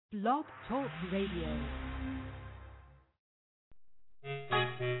Blog Talk Radio.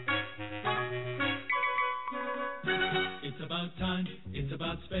 It's about time, it's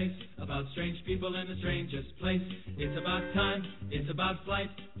about space, about strange people in the strangest place. It's about time, it's about flight,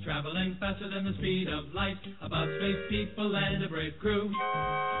 traveling faster than the speed of light. About space people and a brave crew.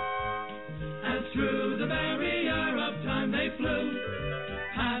 As through the barrier of time they flew,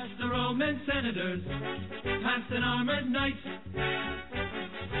 past the Roman senators, past an armored knight,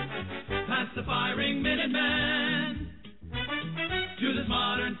 past the firing Minutemen, to this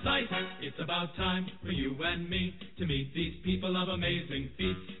modern sight. It's about time for you and me to meet these people of amazing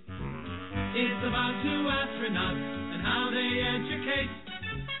feats. It's about two astronauts and how they educate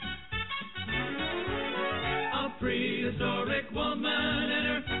a prehistoric woman and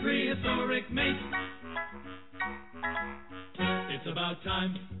her prehistoric mate. It's about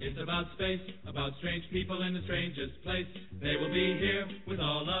time, it's about space, about strange people in the strangest place. They will be here with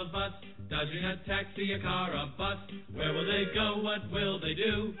all of us, dodging a taxi, a car, a bus. Where will they go? What will they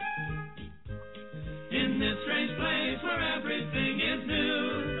do? In this strange place where everything is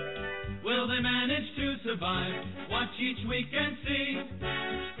new, will they manage to survive? Watch each week and see.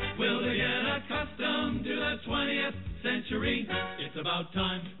 Will they get accustomed to the 20th century? It's about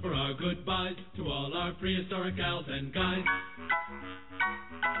time for our goodbyes to all our prehistoric gals and guys.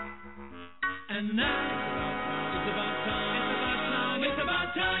 And now, it's about time, it's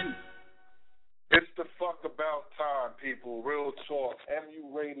about time. It's the fuck about time, people. Real talk.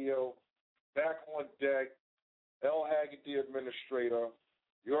 MU Radio, back on deck. L. Haggood, the Administrator.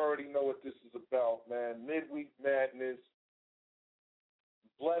 You already know what this is about, man. Midweek madness.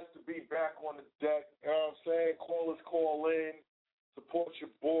 Blessed to be back on the deck. You know what I'm saying? Callers call in. Support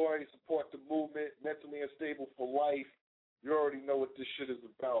your boy. Support the movement. Mentally unstable for life. You already know what this shit is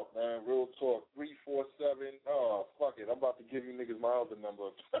about, man. Real talk. 347. Oh, fuck it. I'm about to give you niggas my other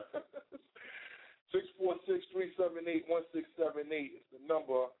number. 646-378-1678 is the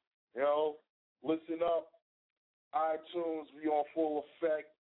number. You know, listen up. iTunes, we on full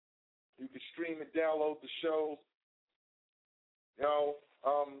effect. You can stream and download the shows. You know,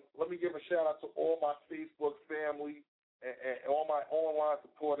 let me give a shout out to all my Facebook family and all my online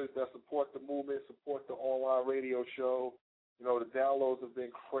supporters that support the movement, support the online radio show. You know, the downloads have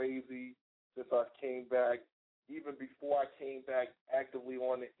been crazy since I came back. Even before I came back actively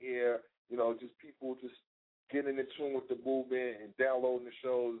on the air, you know, just people just getting in tune with the movement and downloading the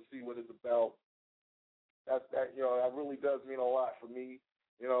shows and see what it's about. That you know, that really does mean a lot for me.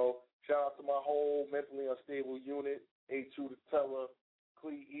 You know, shout out to my whole mentally unstable unit, A2 the Teller,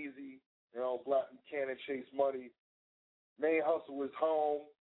 Clee Easy, you know, Black Buchanan, Chase Money. Main Hustle is home.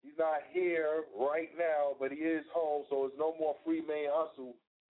 He's not here right now, but he is home, so there's no more free Main Hustle.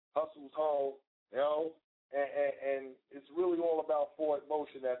 Hustle's home, you know, and it's really all about forward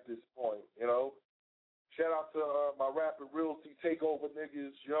motion at this point, you know. Shout out to my Rapid Realty Takeover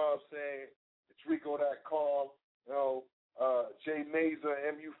niggas, you know what I'm saying? It's Rico.com, you know, Jay Mazer,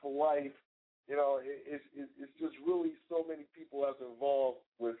 MU for life. You know, it's just really so many people that's involved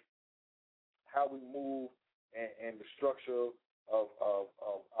with how we move and the structure of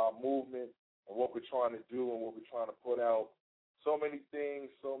our movement and what we're trying to do and what we're trying to put out. So many things,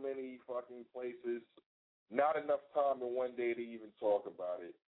 so many fucking places. Not enough time in one day to even talk about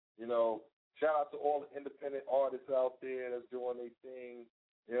it. You know, shout out to all the independent artists out there that's doing their thing,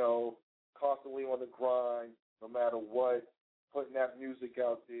 you know, constantly on the grind, no matter what, putting that music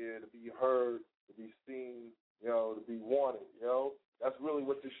out there to be heard, to be seen, you know, to be wanted, you know. That's really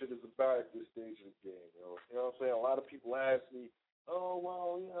what this shit is about at this stage of the game, you know. You know what I'm saying? A lot of people ask me, oh,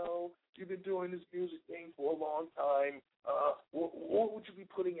 well, you know, you've been doing this music thing for a long time. What would you be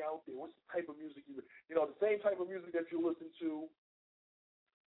putting out there? What's the type of music you know, the same type of music that you listen to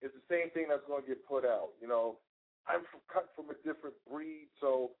is the same thing that's going to get put out, you know. I'm cut from a different breed,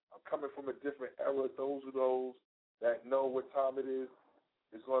 so I'm coming from a different era. Those are those that know what time it is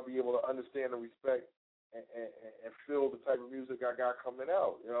going to be able to understand and respect and feel the type of music I got coming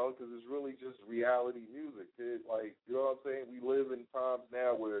out, you know, because it's really just reality music. Like, you know what I'm saying? We live in times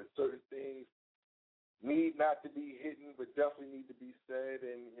now where certain things need not to be hidden, but definitely need to be said.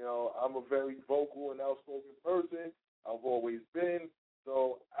 And, you know, I'm a very vocal and outspoken person. I've always been.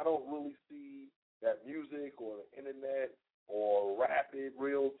 So I don't really see that music or the internet or Rapid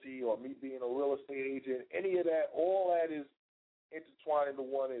Realty or me being a real estate agent, any of that, all that is intertwined into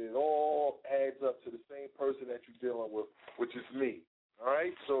one, and it all adds up to the same person that you're dealing with, which is me. All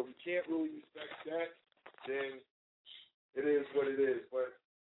right? So if you can't really respect that, then it is what it is. But,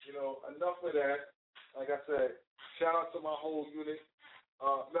 you know, enough of that. Like I said, shout out to my whole unit.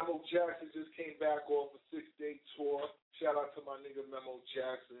 Memo Jackson just came back off a 6-day tour. Shout out to my nigga Memo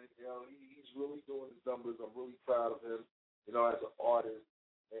Jackson. You know, he's really doing his numbers. I'm really proud of him, you know, as an artist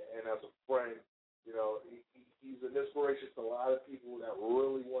and as a friend. You know, he's an inspiration to a lot of people that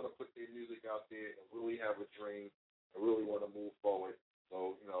really want to put their music out there and really have a dream and really want to move forward.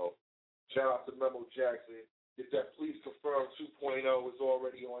 So, you know, shout out to Memo Jackson. Get that Please Confirm 2.0 is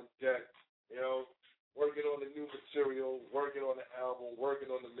already on deck. You know, working on the new material, working on the album, working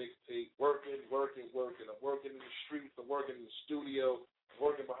on the mixtape, working. I'm working in the streets. I'm working in the studio. I'm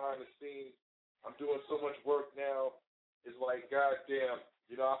working behind the scenes. I'm doing so much work now. It's like, goddamn,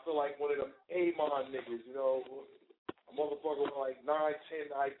 you know, I feel like one of them Amon niggas, you know, a motherfucker with like 9,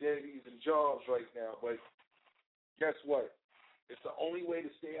 10 identities and jobs right now. But guess what? It's the only way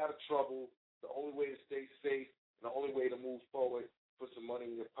to stay out of trouble, the only way to stay safe, and the only way to move forward, put some money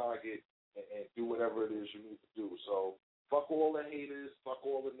in your pocket, and do whatever it is you need to do. So fuck all the haters, fuck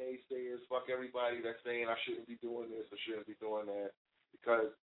all the naysayers, fuck everybody that's saying I shouldn't be doing this, I shouldn't be doing that.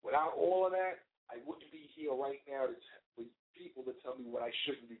 Because without all of that, I wouldn't be here right now for people to tell me what I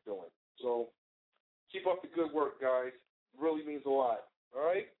shouldn't be doing. So keep up the good work, guys. It really means a lot. All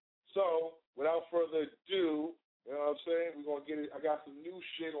right? So without further ado, you know what I'm saying? We're going to get it. I got some new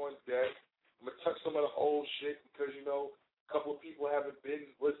shit on deck. I'm going to touch some of the old shit because, you know, a couple of people haven't been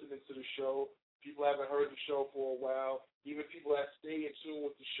listening to the show. People haven't heard the show for a while. Even people that stay in tune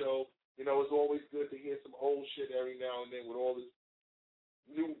with the show, you know, it's always good to hear some old shit every now and then with all this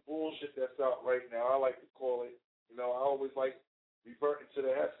new bullshit that's out right now. I like to call it. You know, I always like reverting to the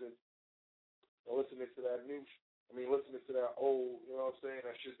essence and listening to that listening to that old, you know what I'm saying,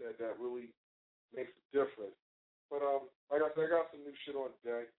 that shit that really makes a difference. But like I said, I got some new shit on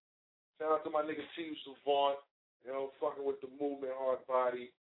deck. Shout out to my nigga T. Savant, you know, fucking with the movement hard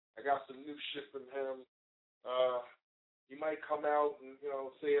body. I got some new shit from him. He might come out and, you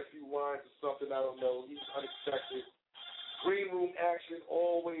know, say a few lines or something, I don't know. He's unexpected. Green room action,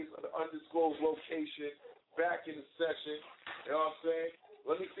 always an undisclosed location, back in the session. You know what I'm saying?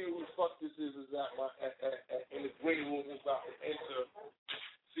 Let me see who the fuck this is in the green room who's about to enter.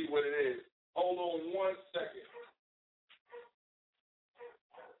 See what it is. Hold on 1 second.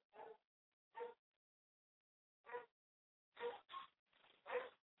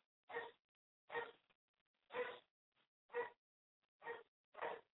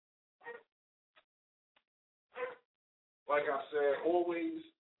 Like I said, always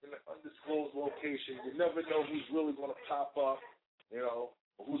in an undisclosed location. You never know who's really going to pop up, you know,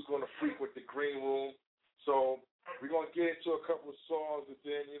 or who's going to frequent the green room. So we're going to get into a couple of songs, and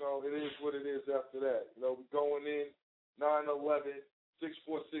then, you know, it is what it is after that. You know, we're going in 911,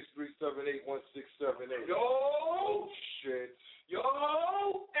 646-378-1678. Yo! Oh, shit. Yo!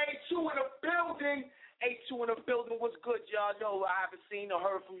 A2 in the building. A2 in the building. What's good, y'all? Know I haven't seen or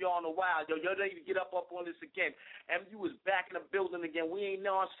heard from y'all in a while. Yo, y'all need to get up on this again. MU is back in the building again. We ain't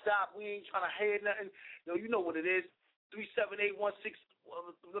non-stop. We ain't trying to hear nothing. Yo, you know what it is. 378-16...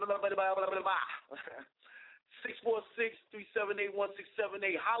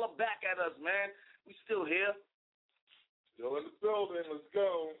 646-378-1678. Holler back at us, man. We still here. Still in the building. Let's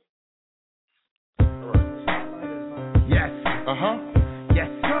go. All right. Yes. Yes,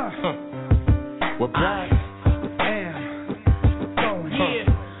 sir. We're back. Going here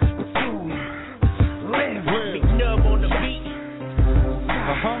to live. McNub on the beat.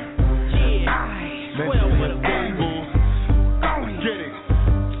 Yeah. I swear with a Gables. Get it.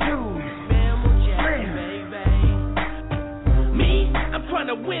 Trying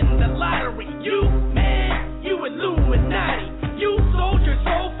to win the lottery. You, man, you Illuminati. You sold your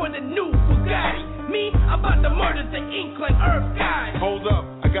soul for the new Bugatti. Me, I'm about to murder the Inkling Earth guys. Hold up,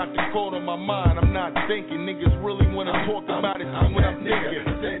 I got the code on my mind. I'm not thinking. Niggas really want to talk about it. I'm what I'm thinking.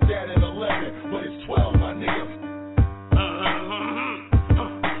 Said that at 11, but it's 12, my nigga.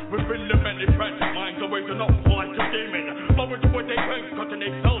 Within the many tragic minds, awaken up like a demon. Lower to what they bank, cutting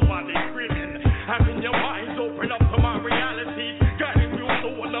they sell while they screaming. Having your minds open up to my reality. Guiding you to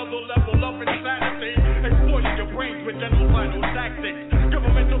another level of insanity. Exploiting your brains with genocidal tactics.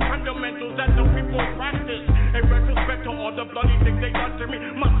 Governmental fundamentals that the people practice. In retrospect to all the bloody things they done to me.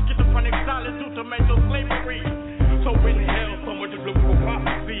 My schizophrenic silence due to mental slavery. So in hell, somewhere to look for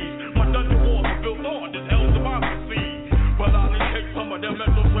prophecies. My dungeon walls are built on this hell's democracy. But I'll take some of their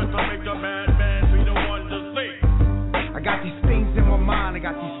mental strength to make a madman be the one to see. I got these things in my mind, I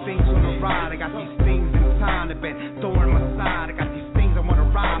got these things on the ride, I got these things in time that been throwing my side, I got these things I wanna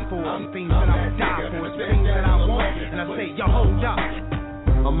ride for, some things that I would die for, it's things that I want, and I say, yo, hold up.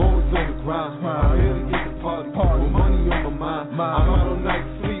 I'm always on the grind, I'm here to get the party, with money on my mind, I'm out all night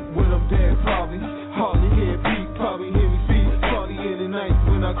sleep when I'm dead probably, hardly hear beat, probably hear me speak, party in the night.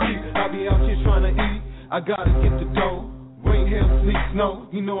 I gotta get the dough. Rain, hail, sleet, snow.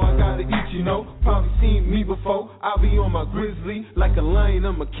 You know I gotta eat, you know. Probably seen me before. I be on my grizzly like a lion,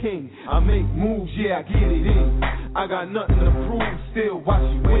 I'm a king. I make moves, yeah, I get it in. I got nothing to prove, still watch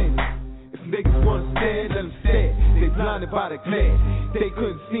you win. If niggas wanna stand, let them stand. They blinded by the glare. They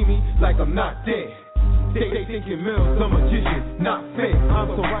couldn't see me like I'm not there. They thinking Mills, a magician, not fair.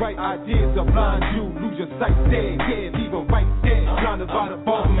 I'm so right, ideas will blind you, lose your sight there. Yeah, leave them right there, blinded by the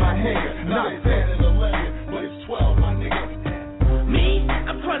ball of my head. Not fair. 11, but it's 12, my nigga. Me,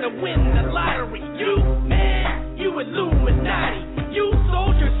 I'm trying to win the lottery. You, man, you Illuminati. You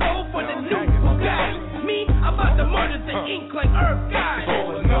sold your soul for the new Bugatti. Me, I'm about to murder the ink like Earth God. It's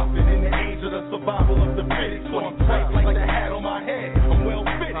all or nothing in the age of the survival of the fittest. So I'm tight like the hat on my head. I'm well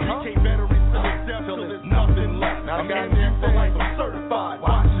fitted. Can't better it till there's nothing left. I'm in there for life. I'm certified.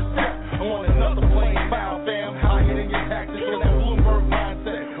 Watch your step. I'm on another plane bound, fam. Higher than your taxes with that Bloomberg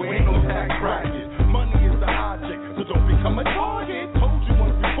mindset. We ain't no tax bracket. Money is the object, so don't become a target. Told you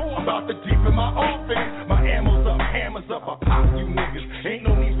once before, I'm about to deepen my offense. My ammo's up, hammers up, I pop you niggas. Ain't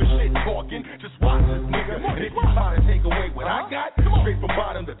no need for shit talking, just watch this nigga. And if you try to take away what I got, straight from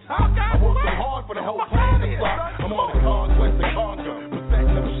bottom to top, I work so hard for the whole plan to flop. I'm on the conquest to conquer, perfect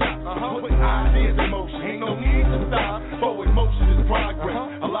no shot. Putting ideas in motion, ain't no need to stop. Forward motion is progress.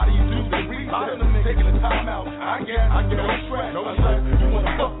 A lot of you dudes that reset, taking the time out. I get no stress. Unless you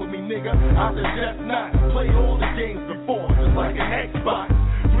wanna fuck with me, nigga, I suggest not. Play all the games before, just like an Xbox.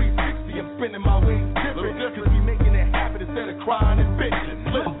 360, I'm spinning my wings different, cause we making it happen instead of crying and bitching.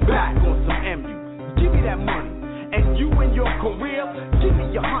 I'm back on some MU. Give me that money. And you and your career, give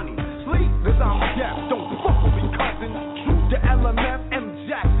me your honey. Sleep, cause I'm deaf. Don't fuck with me, cousin. True to LMF, M.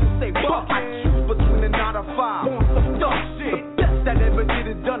 Jackson, stay buckin'. I choose between a 9 to 5 on some dumb shit. The best that ever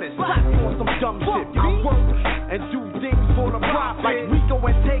did it done it. Slap on some dumb shit. I work and do things for the profit. Like Rico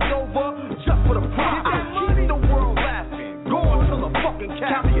and take over just for the profit. I keep the world laughing. Going till the fucking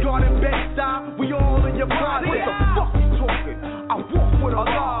casket. Garden bed style, we all in your pride. What the fuck you talking? I walk with a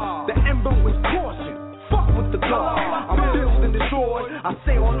law. The ember is caution. Fuck with the God. I'm building the sword. I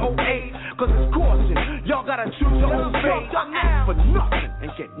say on 08, cause it's caution. Y'all gotta choose your own fate. I ask for nothing and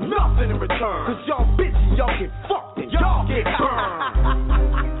get nothing in return. Cause y'all bitches, y'all get fucked and y'all get burned.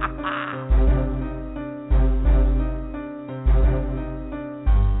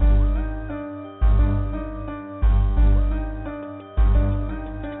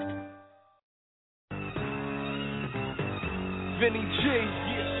 Vinny G,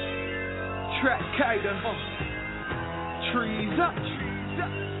 Track Kiter, Trees Up,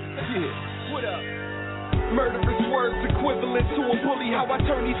 yeah, what up? Murderous words equivalent to a bully. How I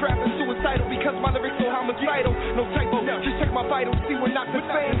turn these rappers suicidal because my lyrics so homicidal. No typo, just check my vitals, see what knocked the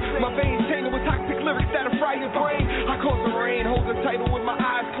fame. My veins tangled with toxic lyrics that'll fry your brain. I cause the rain, hold the title with my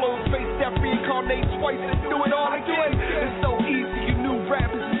eyes closed, face that reincarnate twice and do it all again. It's so easy, you new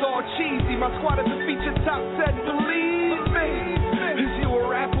rappers is all cheesy. My squad is a feature top 10, believe me. Is you a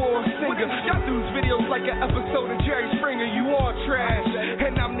rapper or a singer? Y'all dudes videos like an episode of Jerry Springer. You all trash,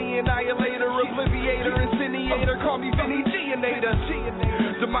 and I'm the annihilator, obliviator, incendiator. Call me Vinny G-inator.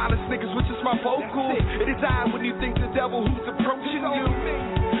 Demolish niggas with just my vocals. It is I when you think the devil who's approaching you.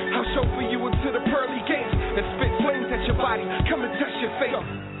 I'll chauffeur you into the pearly gates and spit flames at your body. Come and touch your face.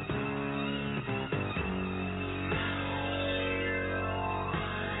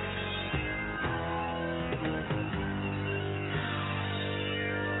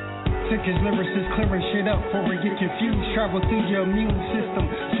 Sick as lyricists, clearing shit up before we get confused. Travel through your immune system.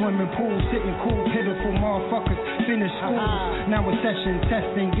 Swimming pool, sitting cool, pitiful motherfuckers. Finish school. Now a session,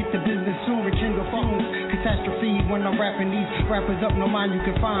 testing, get the business soon. King of fumes, catastrophe. When I'm rapping these rappers up, no mind you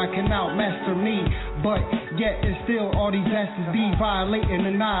can find can outmaster me. But yet it's still all these bastards be violating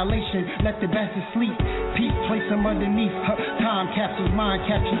annihilation. Let the bastards sleep. Peep, place them underneath. Time capsules, mind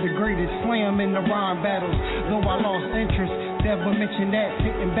captures the greatest. Slam in the rhyme battles. Though I lost interest, never mention that.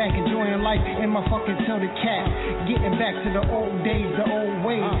 Sitting back, enjoying life in my fucking tilted cat. Getting back to the old days, the old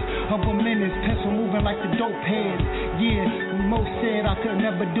ways of a menace. Pencil moving like the dope heads. Yeah, most said I could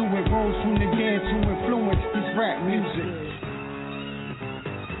never do it. Rose from the dead to influence this rap music.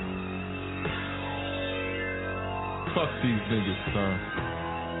 Fuck these niggas, son.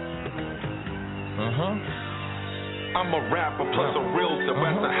 I'm a rapper plus a realtor,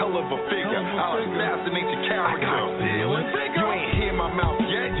 that's a hell of a figure. I'll assassinate your character. You ain't hear my mouth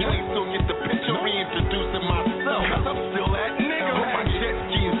yet, you ain't still get the picture. Reintroducing myself, cause I'm still that nigga. Put my jet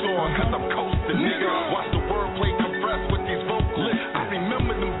skis on, cause I'm coasting, nigga. Watch the wordplay compress with these vocals. I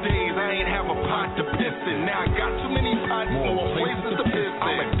remember them days I ain't have a pot to piss in. Now I got too many pots, more places to piss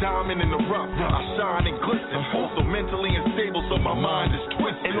in. a diamond in the rough. I shine and glisten. Also mentally unstable, so my mind is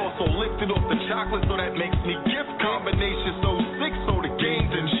twisted. And also lifted off the chocolate, so that makes me gift. Combination so sick, so the game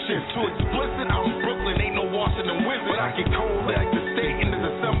didn't shift. Too explicit, I'm Brooklyn, ain't no Washington Wizard. But I can cold leg the state in the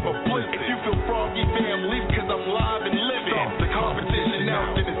December blizzard. If you feel froggy, fam, leave, cause I'm live and living. Stop the competition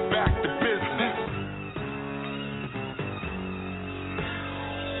now, then it's back to business.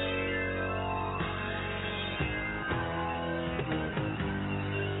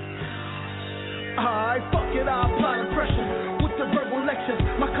 Alright, fuck it, I apply the pressure with the verbal lectures.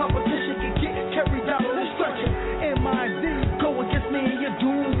 My competition can get carried out on the stretcher. M.I.D. go against me and your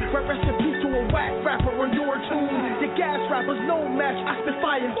doom. Rap recipe to a whack rapper on your tune. The gas rappers no match, I spit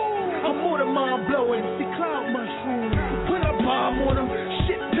fire. I'm more than mind blowing. The cloud mushroom. Put a bomb on them.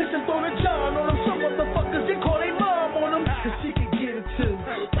 Shit, piss and throw the John on them. Some motherfuckers they call their mom on them. Cause she can get it too.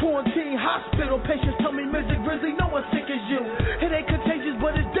 Quarantine hospital patients tell me Mr. Grizzly, no one's sick as you. It ain't contagious,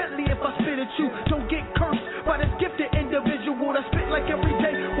 but it's deadly if I spit at you. Don't get cursed by this gifted individual that spit like every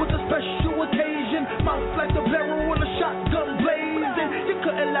day with a special occasion. Mouth like the barrel on a shotgun blazing. You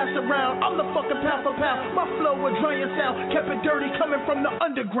couldn't last around. I'm the fucking pound for pound. My flow would dry your sound. Kept it dirty coming from the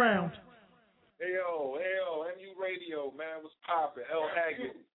underground. Hey yo, MU Radio, man, what's poppin'?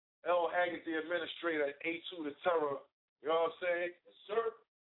 Haggood, the Administraitor, A2 the Terror. You know what I'm saying? Yes, sir.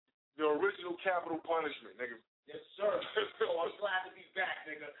 The original capital punishment, nigga. Yes, sir. I'm glad to be back,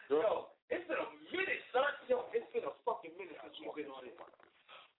 nigga. Yo, it's been a minute, son. Yo, it's been a fucking minute since we've been on it.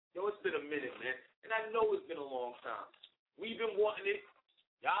 Yo, it's been a minute, man. And I know it's been a long time. We've been wanting it.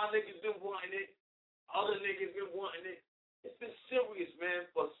 Y'all niggas been wanting it. Other niggas been wanting it. It's been serious, man,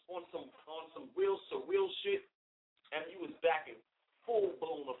 but on some real surreal shit. And you was back in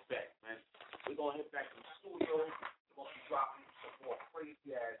full-blown effect, man. We're going to hit back in the studio. We're going to be dropping some more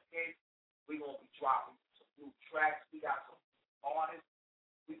crazy-ass hits. We're going to be dropping some new tracks. We got some artists.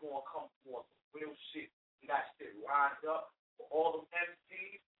 We're going to come for some real shit. We got shit lined up for all them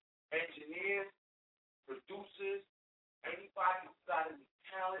MCs, engineers, producers, anybody who's got any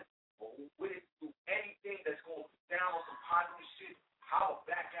talent or who with it do anything that's going to put down on some positive shit. Holler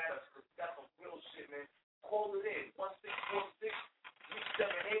back at us because we got some real shit, man. Call it in.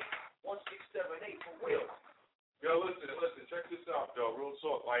 1-646-378-1678 for real. Yo, listen, check this out, though. Real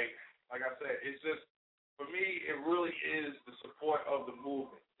talk. Like I said, it's just, for me, it really is the support of the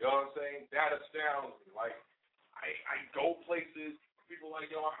movement. You know what I'm saying? That astounds me. Like, I go places, people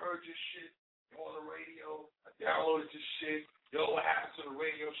like, yo, I heard your shit on the radio. I downloaded your shit. Yo, what happened to the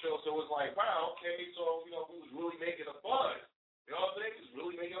radio show? So it was like, wow, okay, so, you know, we was really making a buzz. You know what I'm saying? It was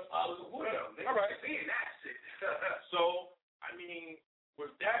really making a positive word. All right. Seeing that shit. So, I mean,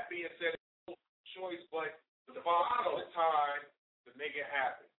 with that being said, no choice but to find the time to make it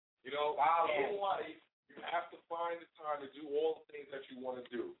happen. You know, in life, you have to find the time to do all the things that you want to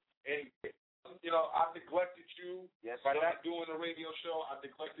do. And, you know, I neglected you by not doing the radio show. I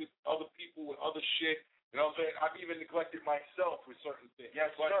neglected other people with other shit. You know what I'm saying? I've even neglected myself with certain things.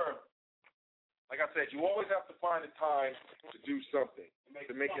 Yes, but, sir. Like I said, you always have to find the time to do something,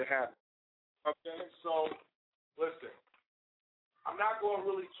 to make it happen. Okay? So, listen, I'm not going to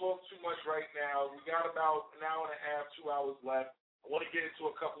really talk too much right now. We got about an hour and a half, 2 hours left. I want to get into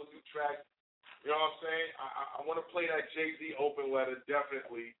a couple of new tracks. You know what I'm saying? I want to play that Jay-Z open letter,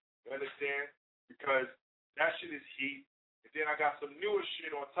 definitely. You understand? Because that shit is heat. And then I got some newer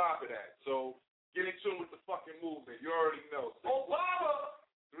shit on top of that. So, get in tune with the fucking movement. You already know. Obama!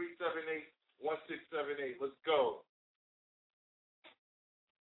 378-1678. Let's go.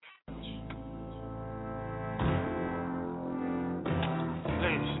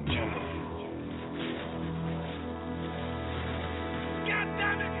 Ladies and gentlemen. God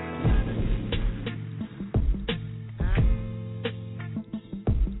damn it!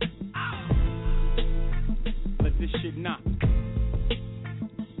 Let this shit knock.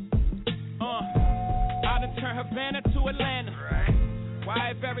 I done turned Havana to Atlanta.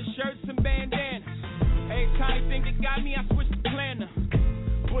 Wide very shirts and bandanas. Every tiny thing that got me, I switched the planner.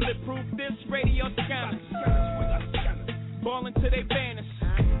 Bulletproof this radio scanners. Ballin' to they banners.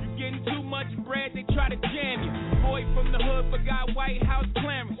 You getting too much bread, they try to jam you. Boy from the hood forgot White House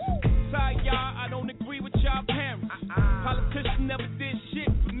clearance. Sorry y'all, I don't agree with y'all parents. Politicians never did shit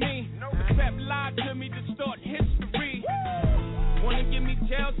for me. Except lie to me, distort history. Wanna give me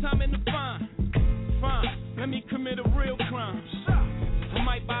jail time in the fine. Fine, let me commit a real crime. I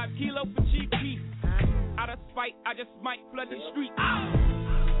might buy a kilo for cheap beef. Out of spite, I just might flood the street.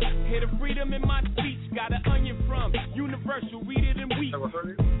 Hear the freedom in my speech. Got an onion from Universal, read it and weep.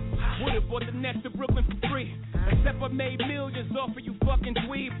 Would've bought the next to Brooklyn for free. Except I made millions off of you fucking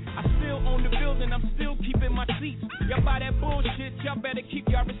dweeb. I still own own the building, I'm still keeping my seats. Y'all buy that bullshit, y'all better keep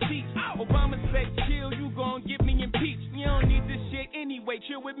y'all receipts. Obama said chill, you gon' get me impeached. You don't need this shit anyway,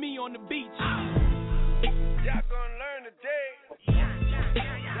 chill with me on the beach. Y'all gon' learn today.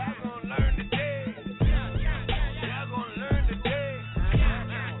 Y'all gon' learn today. Y'all gon' learn today.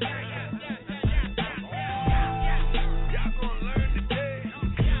 Y'all gon' learn today.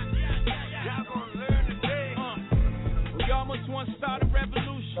 Y'all gon' learn today. We almost want to start a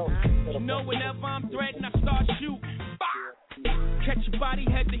revolution. You know whenever I'm threatened, I start shooting. Catch your body,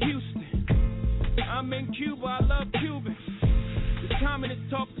 head to Houston. I'm in Cuba, I love Cubans. This communist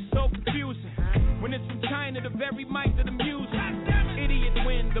talk is so confusing. When it's from China, the very mic of the music. Idiots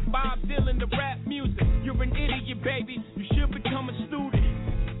win, the Bob Dylan, the rap music. You're an idiot, baby. You should become a student.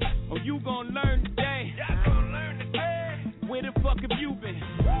 Oh, you gon' learn today. Y'all gon' learn today. Where the fuck have you been?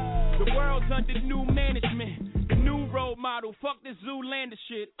 The world's under new management. The new role model. Fuck this Zoolander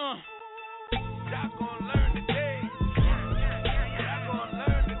shit. Y'all gon' learn today. Y'all gon'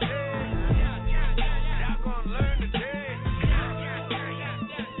 learn today. Y'all gon' learn today.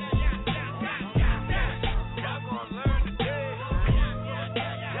 Y'all gon' learn today.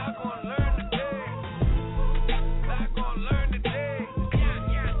 Y'all gon' learn today. Y'all gon' learn today.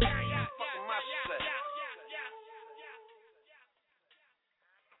 Fucking my shit.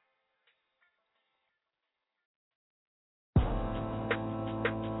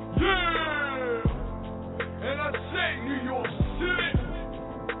 Yeah! And I say New York City,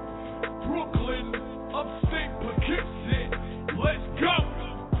 Brooklyn, upstate Poughkeepsie, let's go!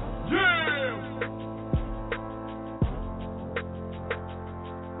 Yeah!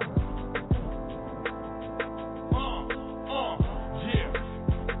 Yeah.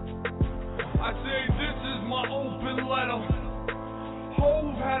 I say this is my open letter.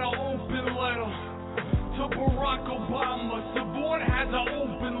 Hove had an open letter to Barack Obama. Savant has an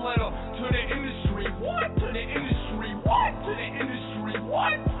open letter to the industry. What? To the industry. What? To the industry.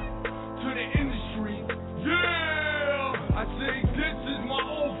 What? To the industry. Yeah! I say this is my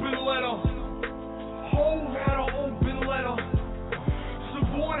open letter. Hove had an open letter.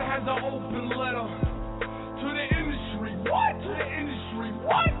 Savant has an open letter to the industry. What? To the industry.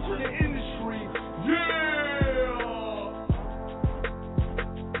 What? To the industry. Yeah!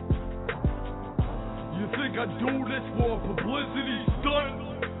 You think I do this for a publicity stunt?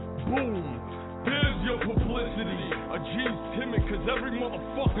 Boom. There's your publicity. A G's timid cause every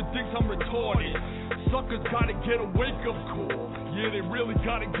motherfucker thinks I'm retarded. Suckers gotta get a wake-up call. Yeah, they really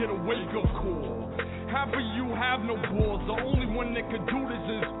gotta get a wake-up call. Half of you have no balls. The only one that could do this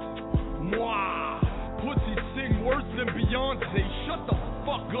is moi. Pussy sing worse than Beyonce. Shut the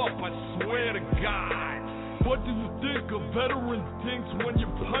fuck up, I swear to God. What do you think a veteran thinks when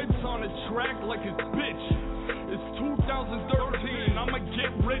your pipe's on a track like his bitch? It's 2013, I'ma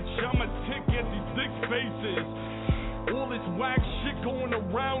get rich, I'ma tick at these dick faces. All this whack shit going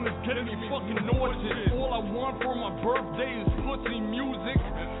around is getting me fucking nauseous. All I want for my birthday is pussy, music,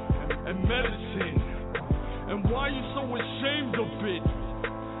 and medicine. And why you so ashamed of it?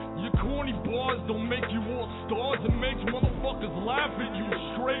 Your corny bars don't make you all stars, it makes motherfuckers laugh at you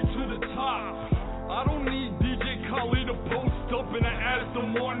straight to the top. I don't need DJ Khaled to post up in an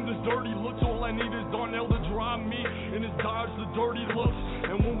Aston Martin. The dirty looks, all I need is Darnell to drive me in his Dodge, the dirty looks.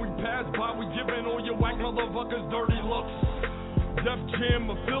 And when we pass by, we giving all your whack motherfuckers dirty looks. Def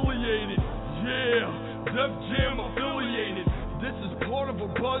Jam affiliated, yeah, Def Jam affiliated. This is part of a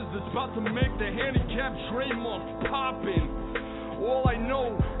buzz that's about to make the handicap trademark poppin'. All I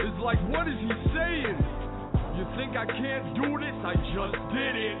know is like, what is he saying? You think I can't do this? I just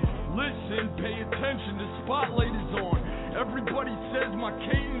did it. Listen, pay attention, the spotlight is on. Everybody says my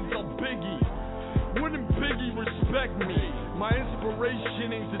cadence are Biggie. Wouldn't Biggie respect me? My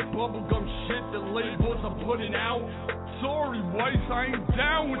inspiration ain't this bubblegum shit that labels are putting out. Sorry, Weiss, I ain't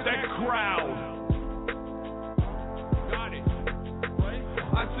down with that crowd. Got it.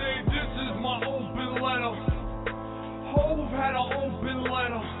 I say this is my open letter. Hove had an open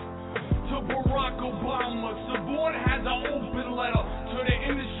letter to Barack Obama. Savant has an open letter to the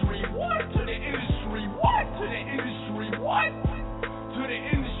industry. What? To the industry. What? To the industry. What? To the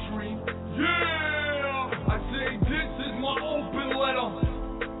industry. Yeah! I say this is my open letter.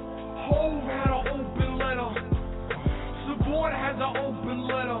 Hove had an open letter. Savant has an open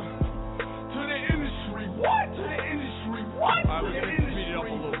letter to the industry. What? To the industry. What? To the industry. Speed it up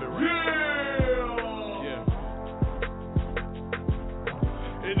a little bit, right? Yeah!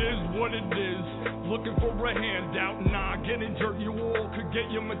 It is what it is. Looking for a handout, nah, getting dirt you all could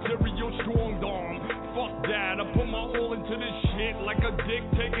get your material strong arm. Fuck that, I put my all into this shit like a dick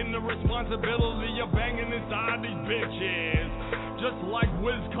taking the responsibility of banging inside these bitches. just like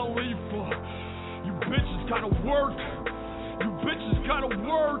Wiz Khalifa. You bitches gotta work. You bitches gotta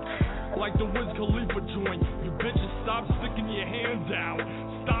work. Like the Wiz Khalifa joint. You bitches stop sticking your hand out.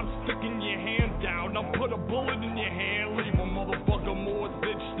 Stop sticking your hand out. Now put a bullet in your hand. Leave a motherfucker more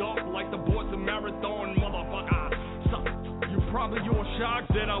stitched up like the Boston Marathon, motherfucker. So, you probably all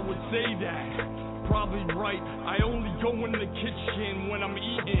shocked that I would say that. Probably right. I only go in the kitchen when I'm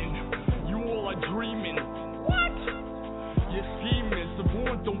eating. You all are dreaming. What? You're scheming.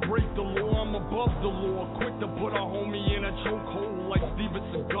 Savant don't break the law. I'm above the law. Quick to put a homie in a chokehold like Steven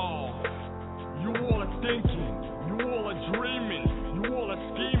Seagal. You all are thinking. You all are dreaming. You all are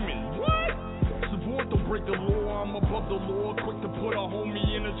scheming. What? Savant don't break the law. I'm above the law. Quick to put a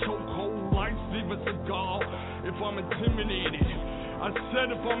homie in a chokehold like Steven Seagal. If I'm intimidated, I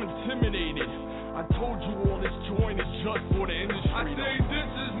said if I'm intimidated. I told you all this joint is just for the industry. I say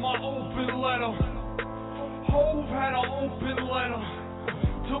this is my open letter. Hove had an open letter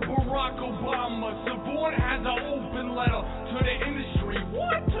to Barack Obama. Savant has an open letter to the industry.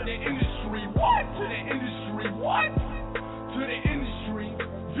 What? To the industry. What? To the industry. What? To the industry.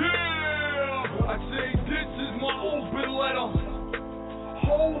 Yeah! I say this is my open letter.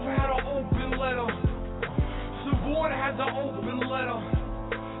 Hove had an open letter. Savant has an open letter.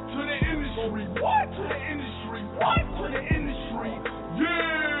 To the industry, what? To the industry, what? To the industry,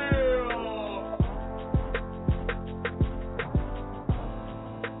 yeah!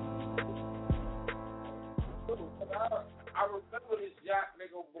 I remember this yacht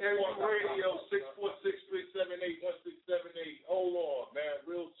nigga before radio 646-378-1678. Hold on, man.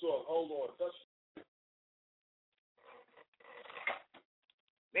 Real talk. Hold on.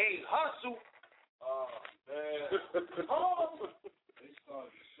 They hustle. Oh, man. Oh. They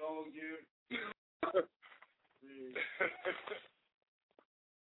started showing you. That's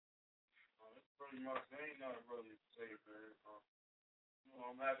pretty much, there ain't nothing really to say, man.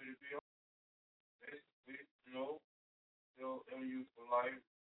 I'm happy to be on. Basically, still in youthful life.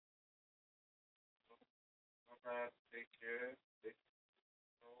 I'm gonna have to take care.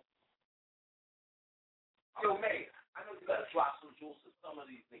 Yo, man, I know you gotta drop some jewels to some of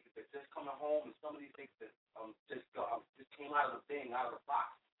these niggas that just coming home and some of these niggas that just came out of the thing, out of the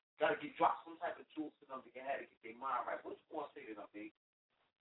box. Gotta drop some type of jewels to them to get ahead and get their mind right. What you want to say to them, big?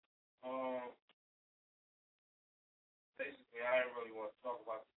 Basically, I didn't really want to talk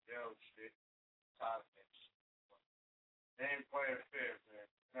about the jail shit. They ain't playing fair, man.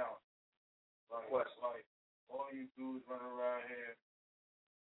 No. Like, all you dudes running around here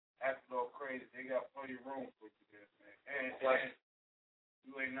acting all crazy. They got plenty of room for you there, man. And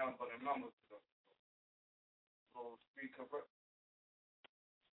you ain't nothing but a number to them. So, street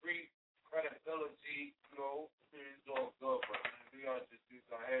credibility, it's all good, but we gotta just use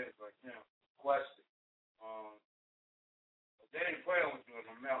our heads like now. Question. But they ain't playing with you in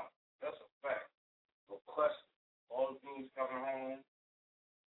the mountain. That's a fact. No question. All the dudes coming home.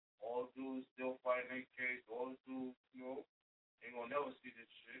 All the dudes still fighting their case. All the dudes, ain't gonna never see this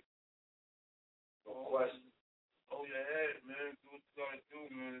shit. No question. Hold your head, man. Do what you gotta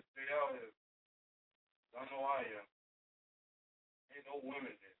do, man. Stay out here. I know I am. Ain't no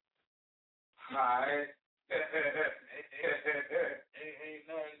women there. Nah, ain't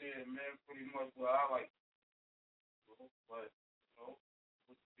nothing there, man. Pretty much what I like. But,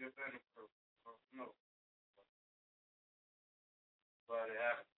 what's your benefit? No. But it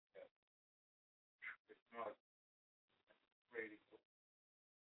happens. It's not crazy.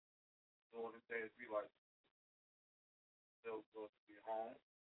 So the days we like still supposed to be home.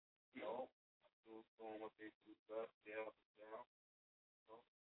 Still doing what they do best. They help us down.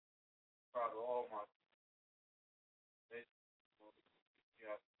 Proud of all my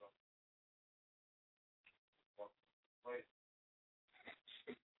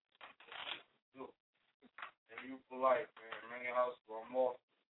and you for life, man. Ring your house for more.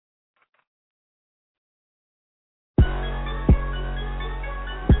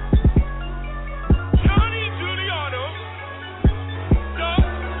 Johnny Giuliano.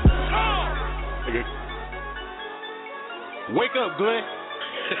 Wake up, Glenn.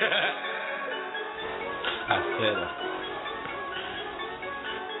 I said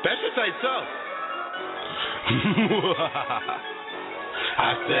that should say tough.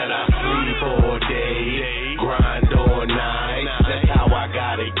 I said I sleep all day, grind all night. That's how I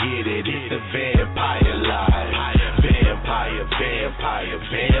gotta get it. It's the vampire life. Vampire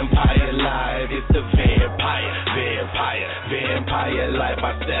life. It's the vampire life.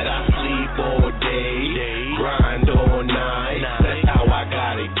 I said I sleep all day, grind all night. That's how I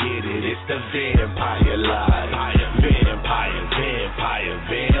gotta get it. It's the vampire life. Vampire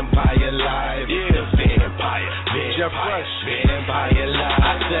life. It's the vampire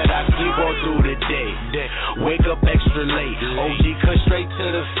through the day. Wake up extra late. OG cut straight to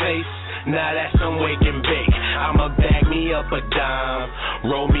the face. Now that's some wake and bake. I'ma bag me up a dime,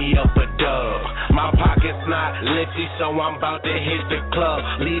 roll me up a dub. My pocket's not litty, so I'm about to hit the club.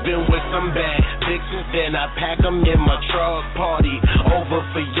 Leaving with some bad vixens, then I pack them in my truck. Party over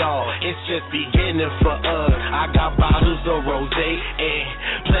for y'all, it's just beginning for us. I got bottles of rosé and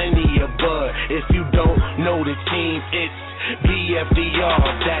plenty of bud. If you don't know the team, it's BFDR.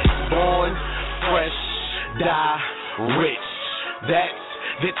 That's born, fresh, die, rich. That's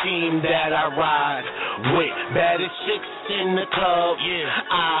the team that I ride with. Baddest chicks in the club,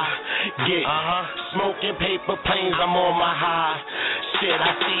 I get smoking paper planes, I'm on my high. Shit,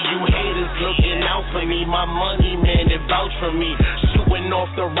 I see you haters looking out for me. My money, man, it vouch for me. Shooting off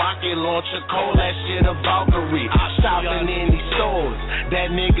the rocket launcher, call that shit a Valkyrie. Shopping in these stores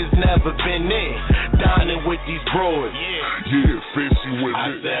that niggas never been in. Dining with these broads, fancy with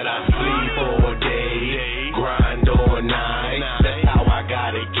I said I sleep all day, grind all night. That's how I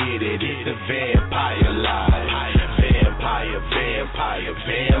gotta get it. It's the vampire life. Vampire, vampire,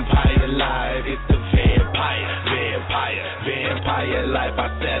 vampire life. It's the vampire, vampire, vampire life. I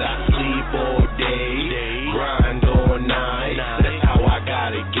said I sleep all day, grind all night. That's how I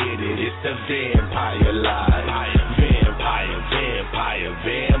gotta get it. It's the vampire life. Vampire, vampire,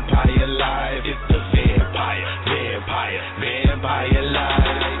 vampire life. It's the vampire, vampire, vampire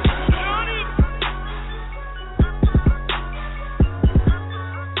life.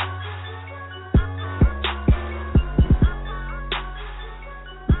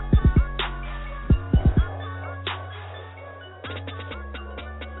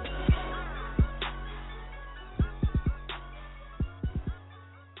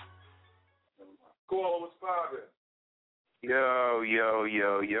 Caller, what's poppin'? Yo, yo,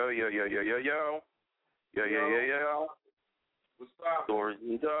 yo, yo, yo, yo, yo, yo, yo. Yo, yo, yo, yo. What's poppin'? Doors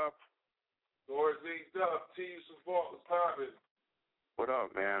eat up. Doors eat up. T you support. What's poppin'? What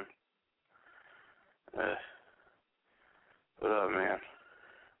up, man? What up, man?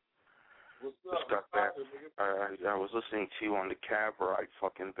 What's up? Just got back. I was listening to you on the cab ride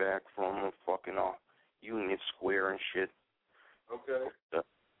fucking back from fucking Union Square and shit. Okay.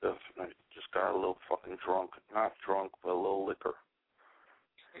 I just got a little fucking drunk. Not drunk, but a little liquor.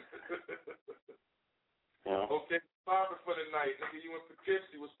 You know? Okay, what's poppin' for the night? Nigga, you in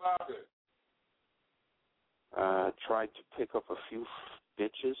Poughkeepsie. What's poppin'? Tried to pick up a few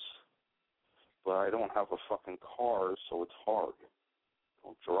bitches, but I don't have a fucking car, so it's hard.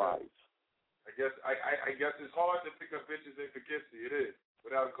 Don't drive. I guess it's hard to pick up bitches in Poughkeepsie. It is,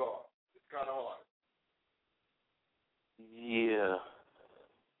 without a car. It's kind of hard.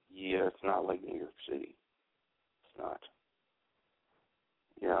 Yeah, it's not like New York City. It's not.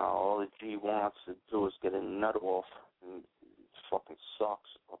 Yeah, all the G wants to do is get a nut off, and it fucking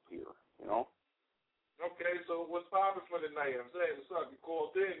sucks up here, you know? Okay, so what's poppin' for the night? I'm saying, what's up? You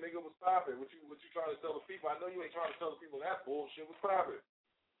called in, nigga, what's poppin'? What you trying to tell the people? I know you ain't trying to tell the people that bullshit. What's poppin'?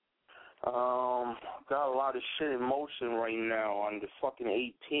 Got a lot of shit in motion right now. On the fucking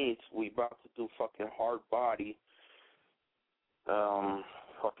 18th, we about to do fucking hard body.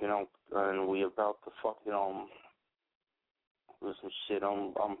 And we about to fucking do some shit.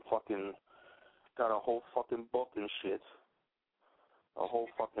 I'm fucking got a whole fucking book and shit. A whole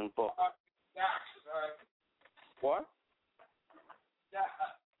fucking book. What?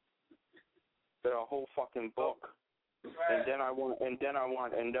 Got a whole fucking book. And then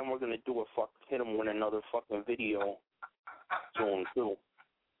we're gonna do hit him with another fucking video soon too.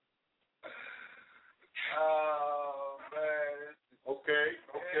 Oh man. Okay.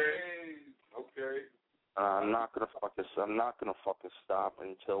 I'm not gonna fucking stop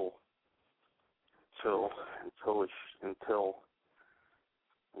until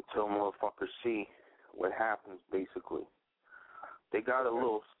motherfuckers see what happens. Basically, they got a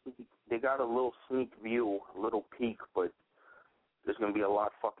little sneak view, a little peek, but there's gonna be a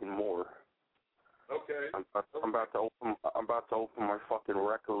lot fucking more. Okay. I'm about to open my fucking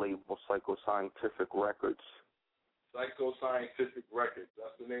record label, Psychoscientific Records. Psychoscientific Records.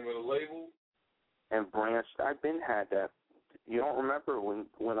 That's the name of the label. And branched. I've been had that. You don't remember when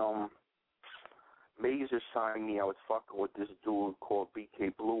Mazer signed me? I was fucking with this dude called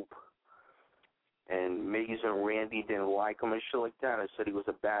BK Bloop. And Mazer and Randy didn't like him and shit like that. I said he was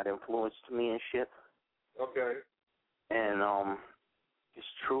a bad influence to me and shit. Okay. And it's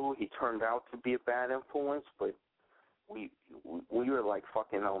true. He turned out to be a bad influence, but we were like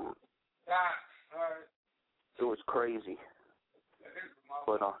fucking It was crazy.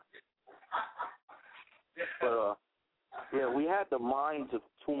 But yeah, we had the minds of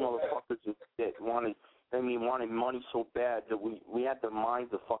two motherfuckers that wanted I mean, wanted money so bad that we had to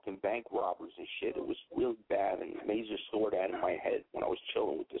mind the fucking bank robbers and shit. It was really bad, and Major saw that in my head when I was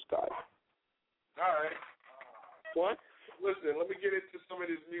chilling with this guy. All right. What? Listen, let me get into some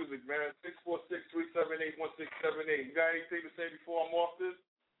of this music, man. 646-378-1678. You got anything to say before I'm off this?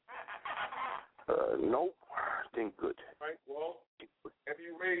 Nope. Think good. All right, well,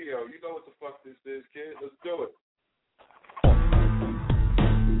 MU Radio, you know what the fuck this is, kid. Let's do it.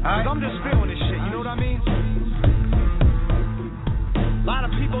 Cause I'm just feeling this shit, you know what I mean? A lot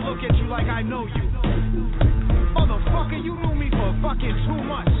of people look at you like I know you. Motherfucker, you knew me for fucking 2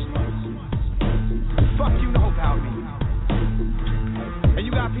 months. Fuck you know about me. And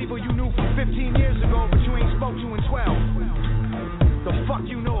you got people you knew from 15 years ago, but you ain't spoke to in 12. The fuck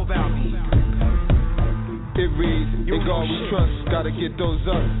you know about me? It reads, in God we trust, gotta get those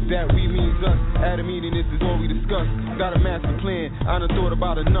up, that we means us, at a meeting this is all we discuss, got a master plan, I done thought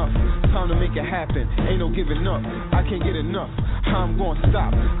about enough, time to make it happen, ain't no giving up, I can't get enough, how I'm gonna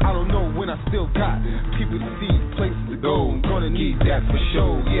stop, I don't know when I still got people to see, places to go, I'm gonna need that for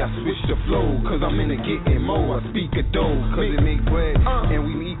sure, yeah I switch the flow, cause I'm in the getting mode, I speak a dough, cause it make bread, and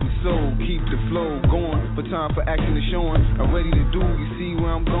we eatin' soul, keep the flow going, but time for action is showing, I'm ready to do, you see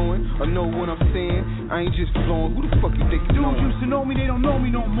where I'm going, or know what I'm saying, I ain't just flowing. Who the fuck you think you know? Dudes used to know me, they don't know me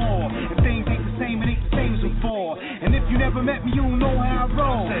no more. And things ain't the same, it ain't the same as before. And if you never met me, you don't know how I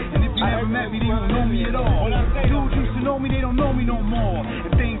roll. And if you never met me, then you don't know me at all. Dudes used to know me, they don't know me no more.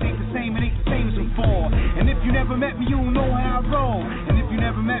 And things ain't the same, it ain't the same as before. And if you never met me, you don't know how I roll. And if you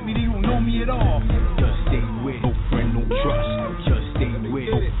never met me, then you don't know me at all. Just stay with no friend, no trust. Just stay with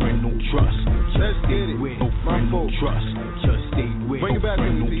no friend, no trust. Just stay with no friend, no trust. Just stay with no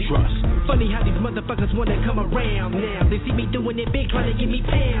friend, no trust. Funny how these motherfuckers wanna come around now. They see me doing it big, trying to give me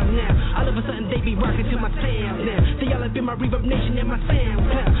pound now. All of a sudden they be rocking to my sound now. They all up in my Reverb Nation and my sound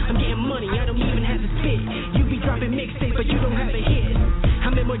cloud. I'm getting money, I don't even have to spit. You be dropping mixtapes, but you don't have a hit.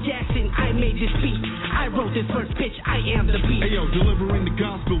 I'm Edward Jackson, I made this beat. I wrote this first bitch, I am the beat. Hey yo, delivering the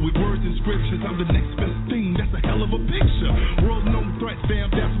gospel with words and scriptures. I'm the next best thing, that's a hell of a picture. World no threat, fam,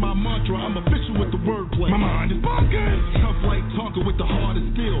 that's my mantra. I'm official with the wordplay. My mind is bonkers. Tough like talking with the heart of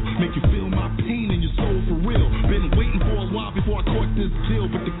steel. Make you feel my pain in your soul for real. Been waiting for a while before I caught this deal,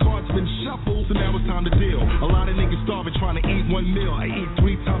 but the cards been shuffled, so now it's time to deal. A lot of niggas starving trying to eat one meal. I eat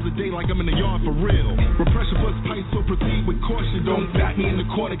 3 times a day like I'm in the yard for real. Repression plus pipe, so proceed with caution. Don't back me in the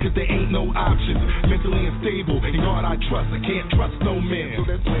corner cause there ain't no options. Mentally unstable, in God I trust. I can't trust no man. So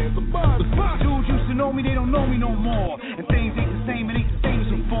that's man's a boss. Dudes used to know me, they don't know me no more. And things ain't the same, it ain't the same as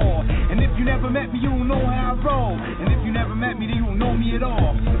before. And if you never met me, you don't know how I roll. And if you never met me, then you don't know me at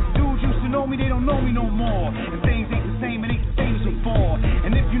all. Dudes used to know me, they don't know me no more. And things ain't the same, it ain't the same as before.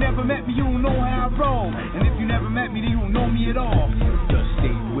 And if you never met me, you don't know how I roll. And if you never met me, then you don't know me at all. Just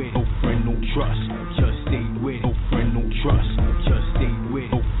stay with no friend, no trust. Just stay with no friend, no trust. Just stay with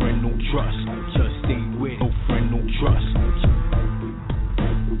no friend, no trust. Just stay with no friend, no trust.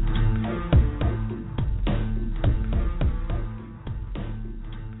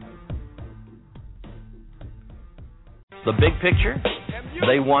 The big picture,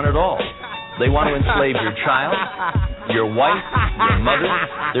 they want it all. They want to enslave your child, your wife, your mother.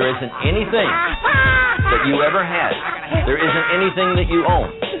 There isn't anything that you ever had. There isn't anything that you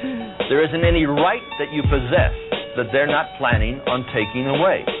own. There isn't any right that you possess that they're not planning on taking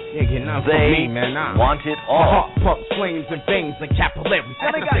away. They want it all. My heart pumps flames and veins and capillaries.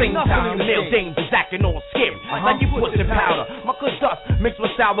 At the same time, the male dames is acting all scary. Like you pushing powder. My good dust mixed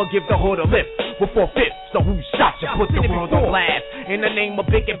with sour give the hood a lift. With 4/5, so who shot you? Put the world on blast. In the name of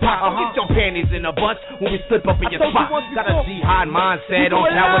big and pop, get your panties in a bunch when we slip up in your spot. Got a jihad mindset on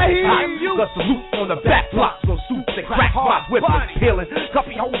tower hot. The salute on the back blocks, no suits and crack spots, whippers peeling.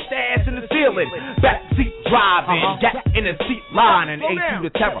 Copy whole stash in the ceiling. Backseat driving, gat in the seat line, and A2 the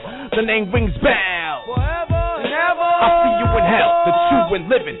terror. The name rings bell. Forever and ever. I'll see you in hell, the true and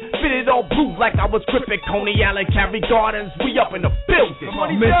living. Fitted all blue like I was gripping Coney Allen, Cary Gardens. We up in the building.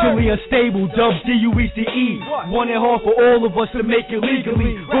 Mentally unstable, dubbed DUECE. Want it hard for all of us to make it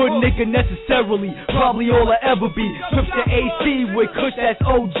legally. Hood nigga necessarily, probably all I ever be. Trips to AC with Kush, that's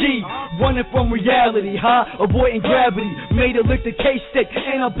OG. Running from reality, avoiding gravity. Made a lick the K-stick,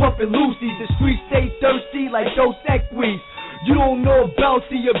 and I'm pumping Lucy's. The streets stay thirsty like those equities. You don't know about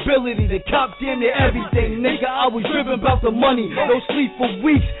the ability to cop damn near everything, nigga. I was driven about the money, don't sleep for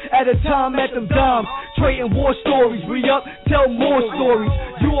weeks at a time at them dimes. Trading war stories, re-up, tell more stories.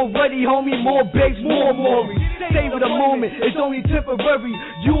 You already, homie, more babes, more Maury. Savor the moment, it's only temporary.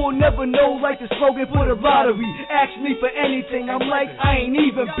 You will never know, like the slogan for the lottery. Ask me for anything, I'm like, I ain't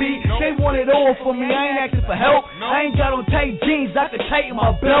even beat. They want it all from me, I ain't asking for help. I ain't got on tight jeans, I can tighten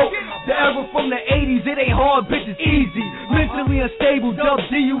my belt. The era from the 80s, it ain't hard, bitch, it's easy. Mentally unstable, dub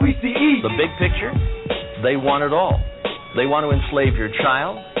D-U-E-C-E. The big picture, they want it all. They want to enslave your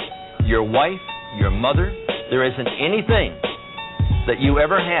child, your wife, your mother. There isn't anything that you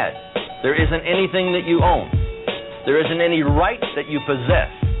ever had. There isn't anything that you own. There isn't any right that you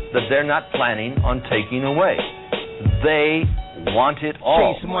possess that they're not planning on taking away. They want it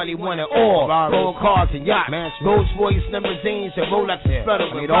all. Chase money, want it all. Gold cars and yachts, Rolls Royce, limousines, and Rolex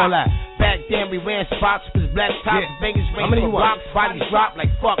spreader with all that. Back then we ran spots with black tops, bangers, range for rocks, bodies drop like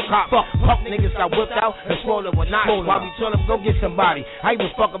fuck cops. Fuck niggas got whipped out and swollen with knots. While we tell them go get somebody, I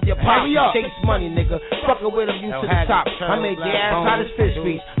even fuck up your pops. Chase money, nigga. Fucking with them, you to the top. I make your ass out of fish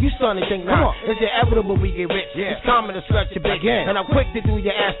grease. You starting to think now, it's inevitable we get rich. It's common to stretch your bitch. And I'm quick to do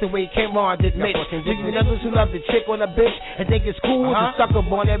your ass the way Cameron did Mitch. Do you niggas who love the chick on a bitch and think it's cool to suck up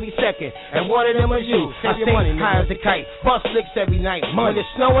on every second? And one of them is you. I stay high as a kite, bust licks every night. When it's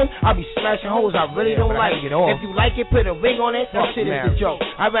snowing, I'll be smashing hoes I really don't like. If you like it, put a ring on it. That shit is a joke.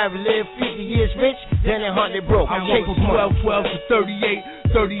 I'd rather live 50 years rich than 100 broke. I went from 12 to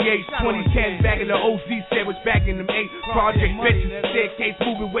 38, 2010 back in the OZ sandwich, back in them 8 project bitches. Staircase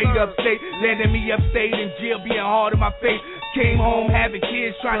moving way upstate, landing me upstate in jail, being hard in my face. Came home having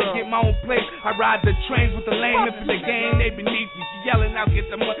kids, trying to get my own place. I ride the trains with the lame, and for the game they beneath me. She yelling out, get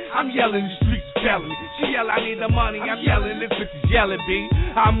the money. I'm yelling, the streets is telling me. She yell, I need the money. I'm yelling, this bitch is yelling, B.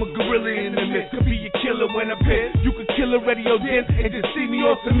 I'm a gorilla in the mist. Could be a killer when I'm pissed. You could kill a radio then and just see me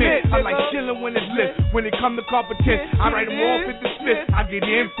on submit. I like chilling when it's lit. When it come to competition, I write them off at the Smith. I get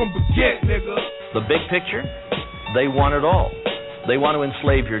in from begin, nigga. The big picture, they want it all. They want to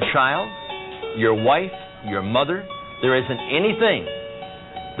enslave your child, your wife, your mother. There isn't anything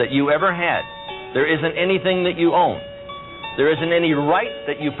that you ever had. There isn't anything that you own. There isn't any right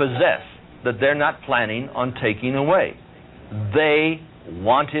that you possess that they're not planning on taking away. They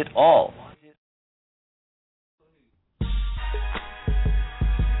want it all.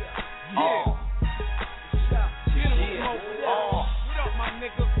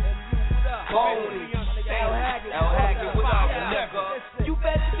 Haggood, what up, nigga? You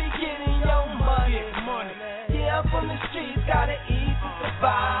better be getting your money. Yeah, I'm from the streets, gotta eat to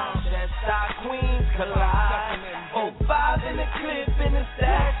survive. That's how queens collide. 05 in the clip, in the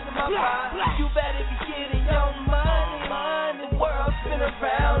stash of my vibe. You better be getting your money. The world spin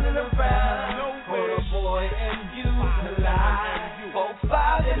around and around. For a boy and you collide.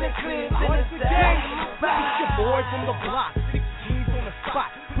 05 in the clip, in the stash of my vibe. It's your boy from the block, 6 G's on the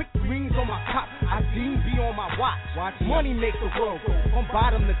spot. Quick rings on my top, I deem be on my watch. Money make the world go from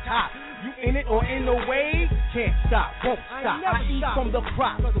bottom to top. You in it or in the way? Can't stop, won't stop. I eat from the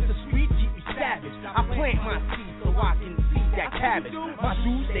crops of the street, keep me savage. I plant my seeds so I can see that cabbage. My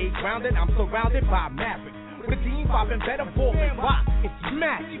shoes stay grounded, I'm surrounded by mavericks. With a team popping better ball than rock, it's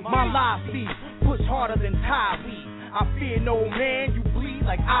magic. My live feed push harder than Thai weed. I fear no man, you bleed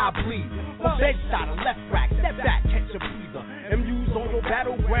like I bleed. The bedside, a left rack, step back, catch a breather. MU's on your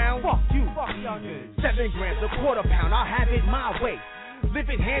battleground, fuck you. 7 grams, a quarter pound, I'll have it my way. Live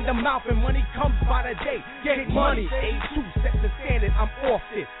it hand to mouth and money comes by the day. Get money, A2 sets the standard, I'm off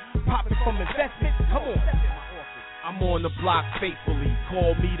this. Popping from investment, come on. I'm on the block faithfully,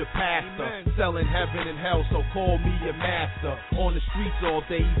 call me the pastor. Selling heaven and hell, so call me your master. On the streets all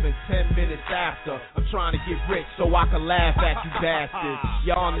day, even 10 minutes after. I'm trying to get rich so I can laugh at you bastards.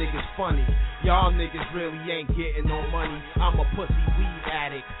 Y'all niggas funny, y'all niggas really ain't getting no money. I'm a pussy weed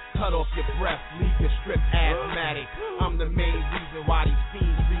addict, cut off your breath, leave your strip asthmatic. I'm the main reason why these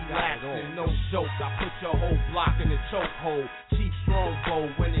fiends relapsing. No joke, I put your whole block in the chokehold. Cheap strongbow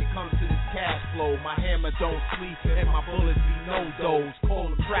when it comes to this cash flow. My hammer don't sleep and my bullets be no-dos. Call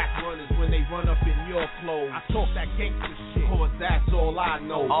them track runners when they run up in your clothes. I talk that gangster shit, cause that's all I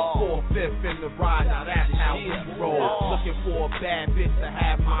know. 4/5 in the ride, now that's how we roll. Looking for a bad bitch to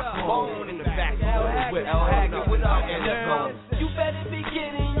have my clothes. In the back of the whip, Haggood, what up, nigga? You better be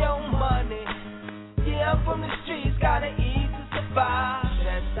getting your money. Yeah, I'm from the streets, gotta eat to survive.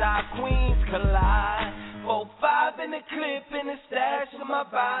 That's how queens collide. 05 in the clip, in the stash of my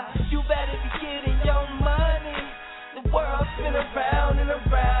vibe. You better be getting your money. The world spin around and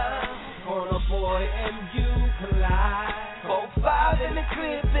around. Corner boy and you collide. 05 in the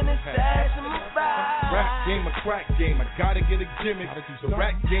clip, in the stash of my vibe. rap game, a crack game. I gotta get a gimmick. The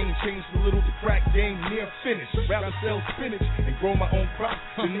rap game changed a little. The crack game near finished. Rather sell spinach and grow my own crops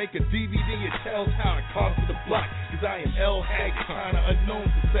than make a DVD. It tells how I conquer the block. Cause I am L. Haggood, kinda unknown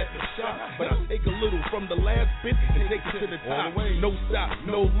to set the shot. But I take a little from the last bit and take it to the top. No stop,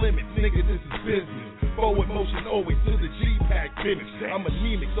 no limits, nigga, this is business. Forward motion always to the G-Pack finish. I'm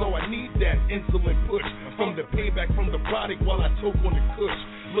anemic, so I need that insulin push. From the payback from the product while I choke on the kush.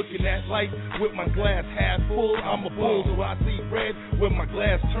 Looking at life with my glass half full. I'm a bull, so I see red when my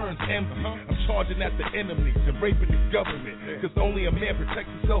glass turns empty. I'm charging at the enemies and raping the government. Cause only a man protects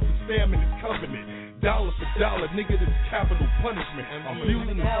himself and family is covenant. Dollar for dollar, nigga, this is capital punishment. I'm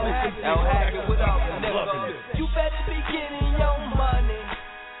using the system. I'm loving it. You better be getting your money.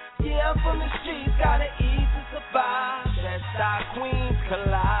 Yeah, I'm from the streets, gotta eat to survive. That's how queens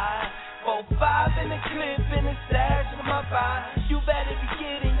collide. 4-5 in the clip in the stash of my vibe. You better be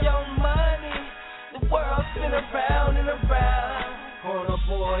getting your money. The world spin around and around. Corner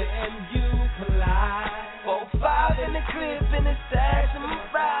boy and you collide. 4-5 in the clip in the stash of my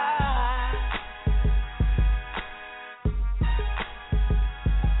ride.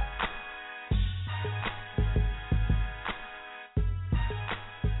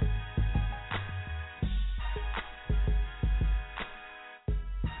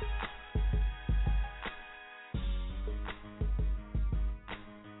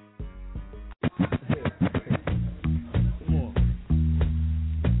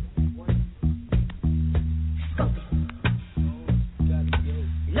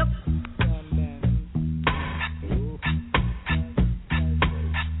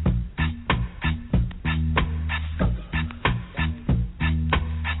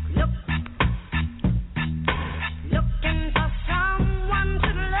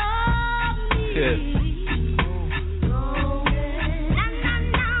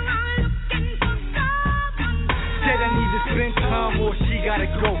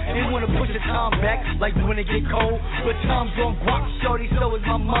 Like when it get cold, but time's on guap, shorty, so is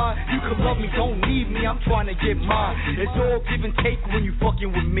my mind. You can love me, don't need me, I'm trying to get mine. It's all give and take when you fucking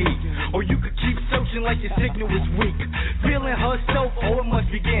with me. Or you could keep searching like your signal is weak. Feeling herself, oh it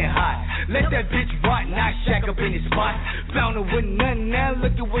must be getting hot. Let that bitch rot, not shack up in his spot. Found her with nothing, now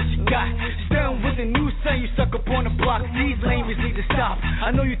look at what she got. Staring with a new son, you stuck up on the block. These lames need to stop.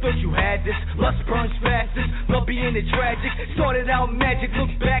 I know you thought you had this, lust burns fastest, love being the tragic. Started out magic, look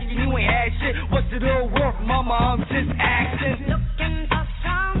back and you ain't had shit. What's it all worth, mama, I'm just acting. Looking for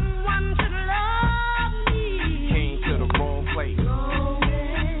someone to love me. Came to the wrong place. G's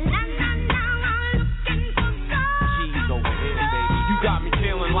over here, baby. You got me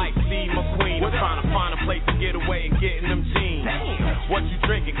feeling like Steve McQueen. I'm trying to find a place to get away and get in them jeans. Damn. What you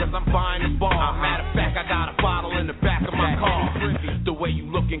drinking? Cause I'm buying the bar. Matter of fact, I got a bottle in the back of my car. The way you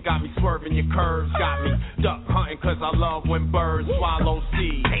looking got me swerving your curves. Got me duck hunting cause I love when birds swallow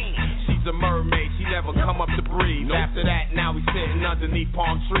seeds. She's a mermaid, she never come up to breathe. After that, now we sitting underneath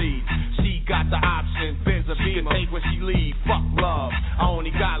palm trees. She got the option, Benz or Beamer. She can take when she leave. Fuck love, I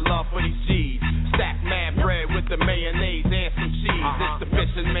only got love for these G's. Stack mad bread with the mayonnaise and some cheese. It's the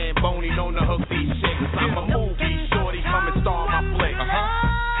fishing man Boney known to hook these chicks. I'm a movie shorty, come and star my flick.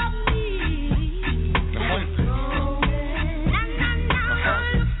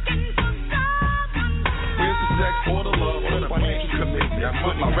 For the love or the financial commitment. I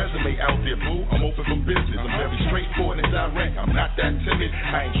put my resume out there, boo. I'm open for business. I'm very straightforward and direct. I'm not that timid.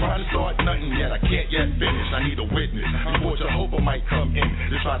 I ain't trying to start nothing yet. I can't yet finish. I need a witness. Before Jehovah might come in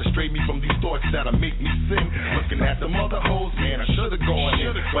to try to stray me from these thoughts that'll make me sin. Looking at the mother hoes, man, I should have gone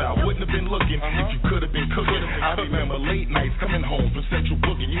in, but I wouldn't have been looking if you could have been cooking. I remember late nights coming home from Central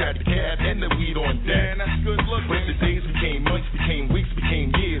Booking. You had the cab and the weed on deck. That's good look. But the days became months, became weeks,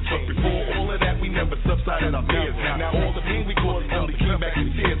 became years. But before all of that, we never subsided our fears. Now all the pain we caused only came back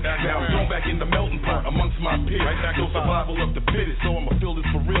in tears. Now I'm thrown back in the melting pot amongst my peers. So survival of the fittest, so I'ma feel this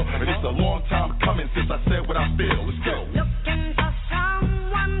for real. And it's a long time coming since I said what I feel. Let's go. Looking for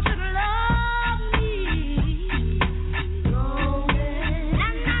someone to love me.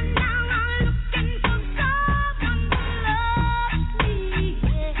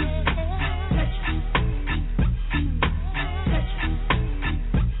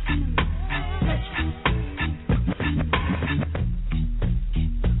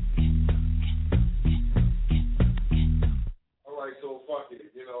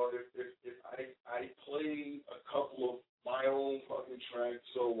 tracks,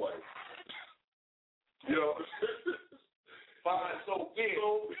 so what? You know, fine, so big.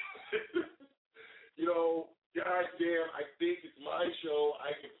 You know, goddamn, I think it's my show.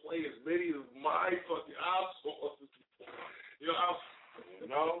 I can play as many of my fucking albums. You know,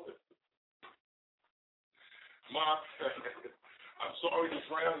 sorry to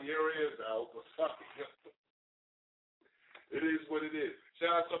drown your ears out, but fuck it. It is what it is.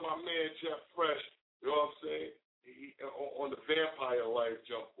 Shout out to my man Jeff Fresh. You know what I'm saying? He on the Vampire Life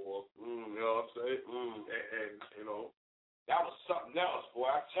jump off. You know what I'm saying? And you know, that was something else,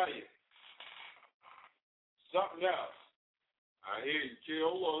 boy. I tell you, something else. I hear you, kid.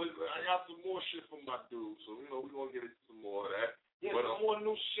 Hold on, I got some more shit from my dude, so you know we're gonna get into some more of that. Yeah, but some more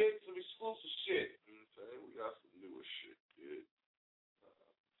new shit, some exclusive shit. You know what I'm saying? We got some newer shit, kid.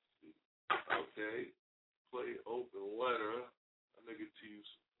 Okay. Play open letter. A nigga to you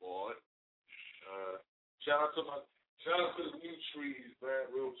support. Shout out to the new trees,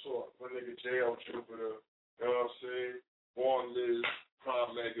 man. Real talk. My nigga JL Jupiter. You know what I'm saying? Born Liz,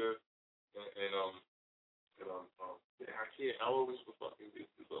 Prime Mega, I always fucking get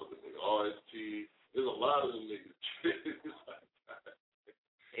this other nigga. RST. There's a lot of them niggas.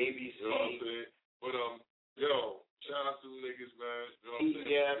 ABC. You know what I'm saying? But yo, shout out to the niggas, man. You know what I'm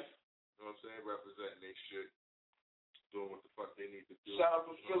saying? You know what I'm saying? Representing their shit. Doing what the fuck they need to do. Shout out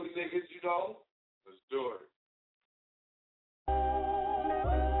to Philly niggas, you know? Let's do it.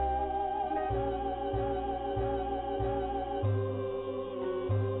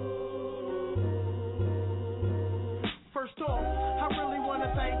 First off, I really want to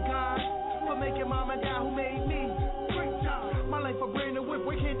thank God for making mom and dad who made me. Great job. My life a brand new whip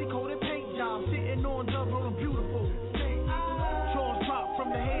with candy coated paint job. Sitting on dub on a beautiful. Jaws drop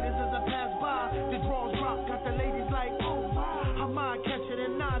from the haters as I pass by. The draws drop, got the ladies like, oh my. I'm mind catching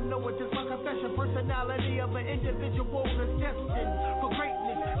and I know it. Just my confession. Personality of an individual is destined for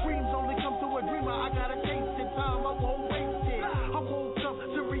greatness. Dreams only come to a dreamer. I gotta taste it. Time I won't waste it. I woke up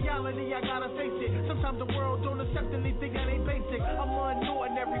to reality. I gotta face it. Sometimes the world don't accept and they think that ain't basic. I'm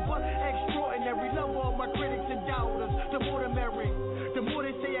unordinary but extraordinary. Love all my critics and doubters. The more the merry. The more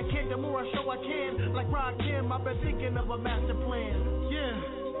they say I can't, the more I show I can. Like Rock Kim, I've been thinking of a master plan.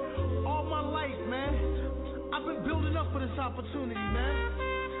 Yeah, all my life, man, I've been building up for this opportunity, man.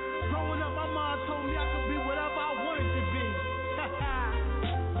 Growing up, my mom told me I could be whatever I wanted to be.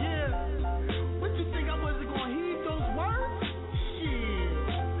 Yeah, what you think I wasn't gonna heed those words? Shit,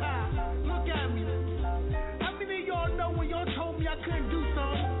 look at me. How many of y'all know when y'all told me I couldn't do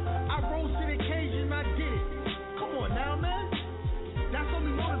something, I rose to the occasion, I did it. Come on now, man. That's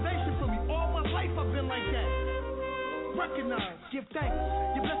only motivation for me. All my life I've been like that. Recognize, give thanks.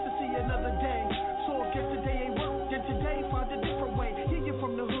 You're blessed to see another day. So if yesterday ain't work, then today find a different way. Yeah, you're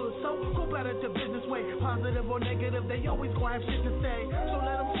from the hood, so go better the business way. Positive or negative, they always gonna have shit to say. So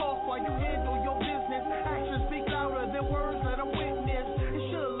let them talk while you handle your business. Actions speak louder than words, let them witness.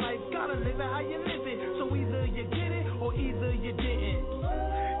 It's your life, gotta live it how you live it. So either you get it or either you didn't.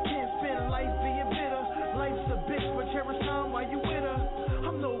 Can't spend life being bitter. Life's a bitch, but cherish time while you with her.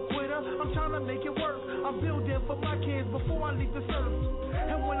 I'm no quitter, I'm trying to make it work. I'm building for my kids before I leave this earth.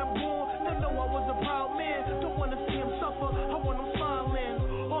 And when I'm gone, they know I was a proud man. Don't wanna see them suffer, I want them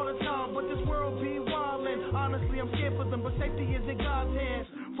smiling all the time, but this world be wildin'. Honestly, I'm scared for them, but safety is in God's hands.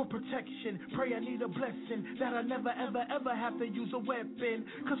 For protection, pray I need a blessing, that I never, ever, ever have to use a weapon.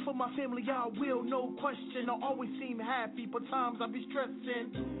 Cause for my family, I will, no question. I always seem happy, but times I be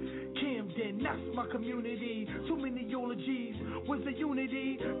stressing. Camden, that's my community. Too many eulogies, where's the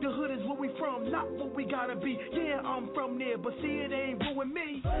unity? The hood is where we from, not what we gotta be. Yeah, I'm from there, but see it ain't ruin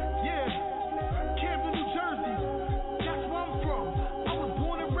me. Yeah, Camden, New Jersey, that's where I'm from. I was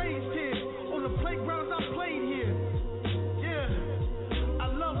born and raised here, on the playgrounds I played here. Yeah, I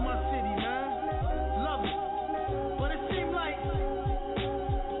love my city, man, love it. But it seemed like,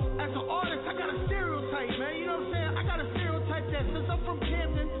 as an artist, I got a stereotype, man, you know what I'm saying? I got a stereotype that since I'm from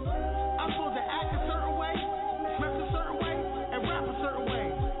Camden, I'm supposed to act a certain way, dress a certain way, and rap a certain way.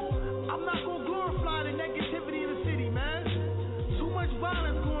 I'm not gonna glorify the negativity in the city, man. Too much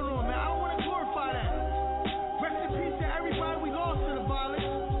violence going on, man. I don't wanna glorify that. Rest in peace to everybody we lost to the violence.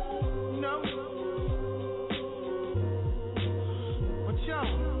 You know? But yo,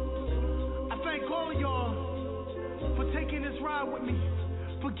 I thank all of y'all for taking this ride with me,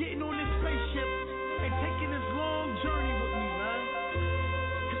 for getting on this spaceship and taking this long journey with me, man.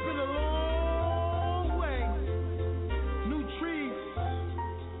 It's been a long way. New trees,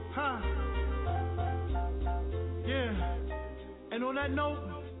 huh? Yeah. And on that note,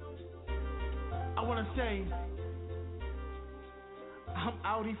 I want to say, I'm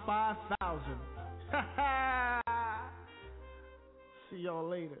Audi 5000. See y'all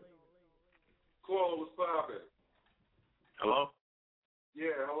later. Call was poppin'. Hello?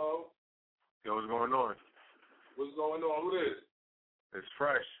 Yeah, hello. Yo, what's going on? What's going on? Who this? It's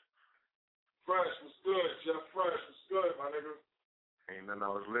Fresh. Fresh, what's good? Jeff Fresh, what's good, my nigga? Ain't nothing. I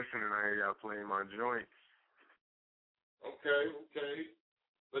was listening. I hear y'all playing my joint. Okay.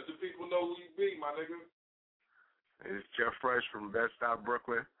 Let the people know who you be, my nigga. It's Jeff Fresh from Bed-Stuy,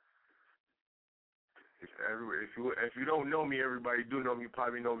 Brooklyn. If you don't know me, everybody do know me. You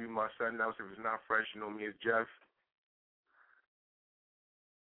probably know me my son else. If it's not Fresh, you know me as Jeff.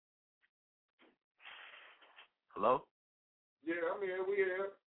 Hello? Yeah, I'm here. We here.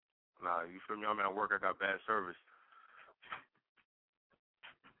 Nah, you feel me? I'm at work. I got bad service.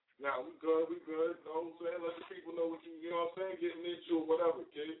 Nah, we good. You know what I'm saying? Let the people know what you know what I'm saying? Getting into or whatever,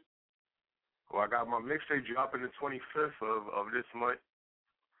 kid. Well, I got my mixtape dropping the 25th of this month.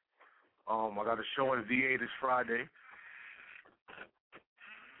 I got a show in VA this Friday.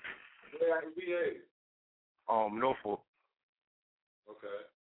 Where at VA? Norfolk. Okay.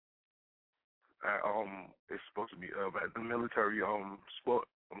 It's supposed to be at the military sport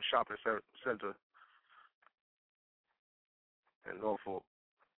shopping center in Norfolk.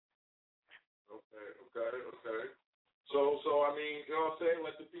 Okay. So I mean, you know what I'm saying?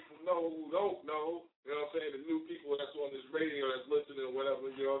 Let the people know who don't know. You know what I'm saying? The new people that's on this radio that's listening or whatever.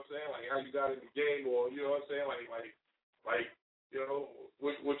 You know what I'm saying? Like how you got in the game, or you know what I'm saying? Like you know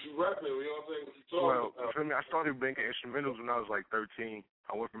what you rapping. You know what I'm saying? What you talking about? You feel me? I started making instrumentals when I was like 13.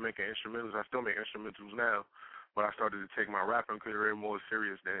 I went from making instrumentals. I still make instrumentals now, but I started to take my rapping career more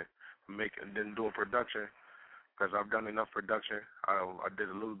serious than doing production, because I've done enough production. I did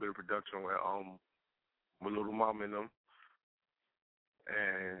a little bit of production with Little Mama and them.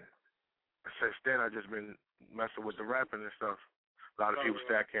 And since then, I've just been messing with the rapping and stuff. A lot of people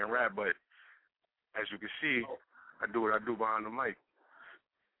say I can't rap, but as you can see, I do what I do behind the mic.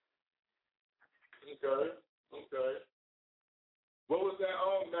 Okay. What was that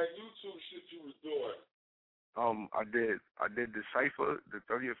YouTube shit you was doing? I did the cipher, the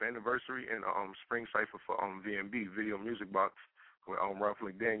 30th anniversary, and spring cipher for VMB, Video Music Box, with Ralph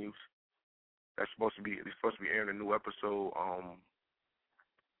McDaniels. It's supposed to be airing a new episode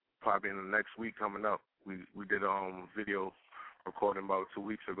probably in the next week coming up. We did a video recording about 2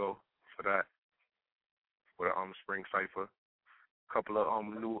 weeks ago for that, with spring cipher. A couple of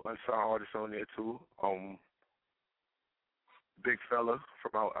new unsigned artists on there too. Big fella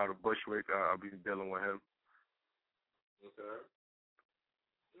from out of Bushwick. I'll be dealing with him. Okay.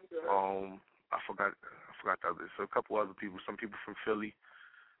 I forgot the others. So a couple other people. Some people from Philly.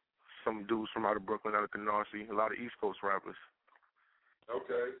 Some dudes from out of Brooklyn, out of Canarsie. A lot of East Coast rappers.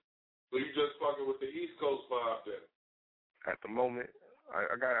 Okay. So you just fucking with the East Coast vibe then? At the moment,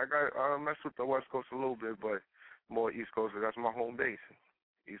 I mess with the West Coast a little bit, but more East Coast. That's my home base.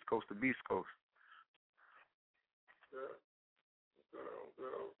 East Coast to Beast Coast. Okay.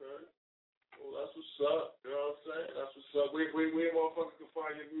 Well, that's what's up. You know what I'm saying? That's what's up. Where motherfuckers can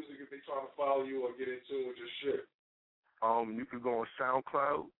find your music if they trying to follow you or get in tune with your shit? You could go on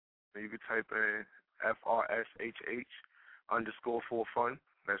SoundCloud and you could type in FRSHH _for fun.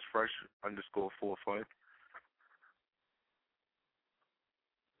 That's fresh _for fun.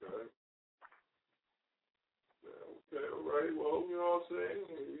 Okay, all right. Well, you know what I'm saying?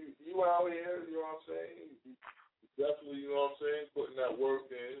 You out here, you know what I'm saying? You definitely, you know what I'm saying, putting that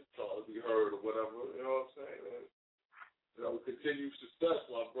work in, trying to be heard or whatever, you know what I'm saying? And, you know, continued success,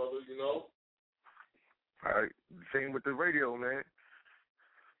 my brother, you know? All right. Same with the radio, man.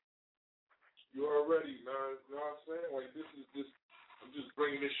 You already, man. You know what I'm saying? Like, this is just, I'm just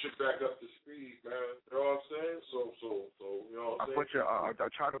bringing this shit back up to speed, man. You know what I'm saying? So, you know what I'm saying?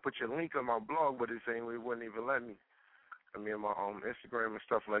 I tried to put your link on my blog, but it wouldn't even let me. I mean, my Instagram and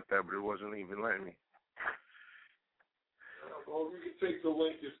stuff like that, but it wasn't even letting me. Well, you can take the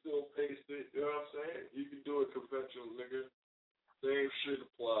link and still paste it, you know what I'm saying? You can do it conventional, nigga. Same shit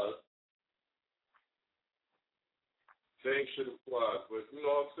applies. But you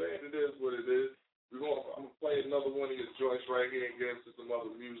know what I'm saying? It is what it is. I'm going to play another one of your joints right here and get into some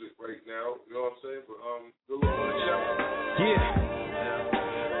other music right now. You know what I'm saying? But, good luck on the show. Yeah.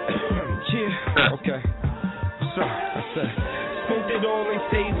 Okay. So, I said. Spent it all and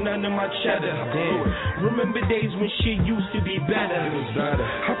saved none of my cheddar. Damn. Remember days when shit used to be better. It was better.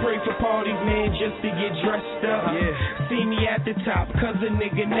 I pray for parties, man, just to get dressed up. Yeah. See me at the top, cause a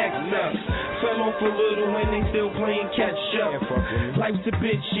nigga next up. Fell off a little and they still playing catch up. Life's a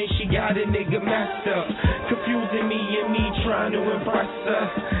bitch and she got a nigga messed up. Confusing me and me trying to impress her.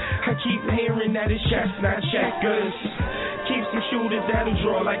 I keep hearing that it's checks, not checkers. Keep some shooters that'll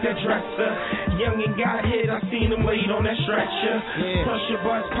draw like that dresser. Young and got hit, I seen him laid on that stretcher. Yeah. Pressure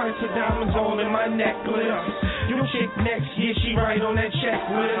bust, pints of diamonds all in my necklace. Your chick next year, she right on that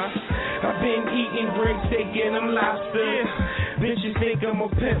checklist. I've been eating great steak and them lobsters. Bitches think I'm a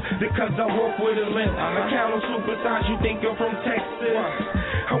pimp because I walk with a limp. I count on superstars, you think I'm from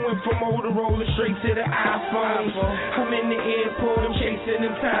Texas. I went from Motorola straight to the iPhones. I'm in the airport, I'm chasing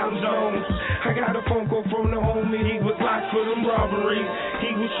them time zones. I got a phone call from the homie, he was locked for them robberies.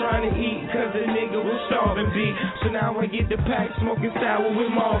 He was trying to eat cause the nigga was starving B. So now I get the pack, smoking sour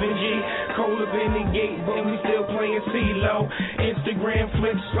with Marvin G. Cold up in the gate, but we still playing CeeLo. Instagram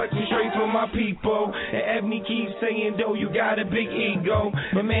flips, flexing straight for my people. And Ebony keeps saying, though, you got a big ego.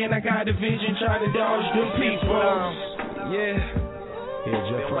 But man, I got a vision trying to dodge them people. Yeah,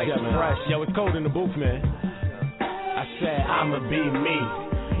 just like fresh. Yo, it's cold in the booth, man. I said, I'ma be me,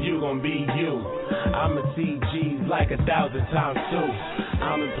 you gon' be you. I'ma see G's like 1,000 times 2.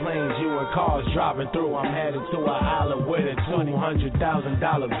 I'm in planes, you in cars driving through. I'm headed to an island with a $200,000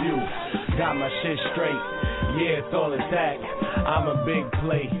 view. Got my shit straight, yeah, it's all intact. I'm a big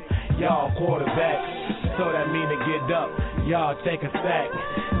play, y'all quarterback. So that mean to get up, y'all take a sack.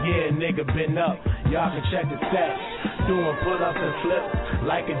 Yeah, nigga been up, y'all can check the stats. Doing pull-ups and flips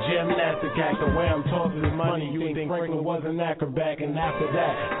like a gymnastic act. The way I'm talking is money, you think Franklin was an acrobat. And after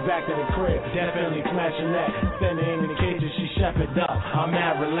that, back to the crib, definitely smashing that. Send her in the kitchen, she chef it up, I'm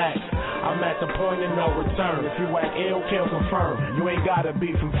mad relaxed. I'm at the point of no return. If you act ill, kill confirm. You ain't gotta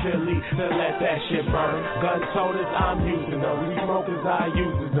be from Philly to let that shit burn. Gun toters, I'm using them. These smokers, I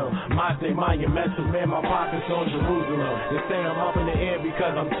uses them. My say monumental, man, my pockets on Jerusalem. They say I'm up in the air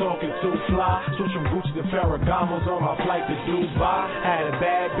because I'm talking too fly. Switch from Gucci to Ferragamo's on my flight to Dubai. Had a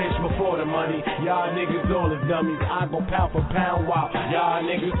bad bitch before the money. Y'all niggas all is dummies. I go pound for pound while y'all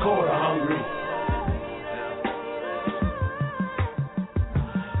niggas quarter hungry.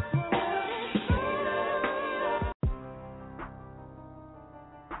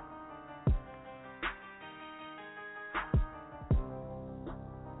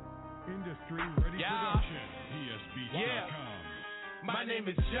 Industry Ready Production. ESB.com. My name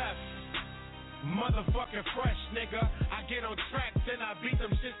is Jeff. Motherfucking fresh, nigga. I get on tracks and I beat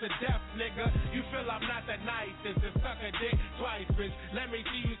them shits to death, nigga. You feel I'm not the nicest and suck a dick twice, bitch. Let me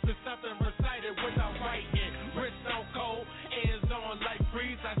see you spit something recited without writing. Wrist on cold, ears on like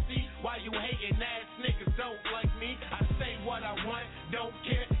freeze. I see why you hating ass niggas don't like me. I say what I want, don't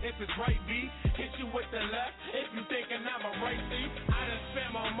care if it's right B. Hit you with the left if you thinking I'm a right C. I done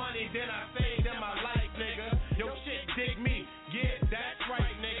spent more money than I saved in my life, nigga. Yo shit dig me, yeah, that's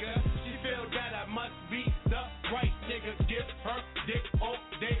right, nigga. She feel that I must be the right nigga. Give her dick all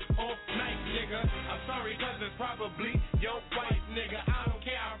day, all night, nigga. I'm sorry cause it's probably your wife, nigga. I don't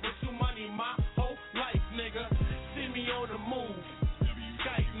care, I pursue money my whole life, nigga. See me on the move,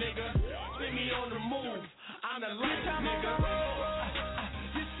 Skype, nigga. See me on the move, I'm the life, nigga.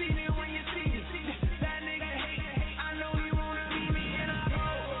 You see me when you see me. That nigga hate, I know he wanna be me and I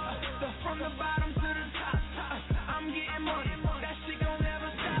go from the bottom to the top. I'm getting money, that shit gon'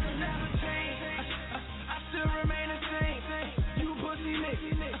 never stop, never change. I still remain the same. You pussy nigga,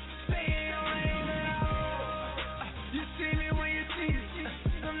 stay in your lane and I roll. You see me when you see me.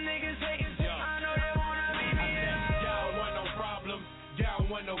 Some niggas hating, I know they wanna be me and I roll. Y'all want no problems, y'all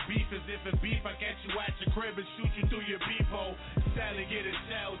want no beef. As if it's beef, I catch you at your crib and shoot you through your peephole. Sally get a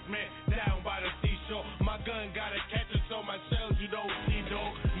shells, man, down by the seashore. My gun got a catcher, so my shells you don't see,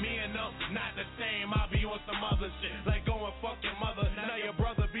 dog. Me and them, not the same. I'll be on some other shit, like go and fuck your mother. Now your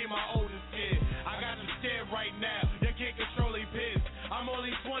brother be my oldest kid. I got him scared right now, you can't control he pissed. I'm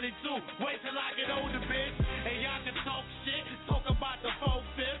only 22, wait till I get older, bitch. And y'all can talk shit, talk about the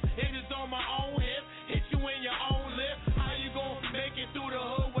 4/5. It is on my own hip, hit you in your own lip. How you gon' make it through the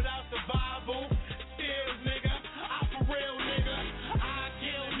hood without survival? Still, nigga, I'm for real, nigga. I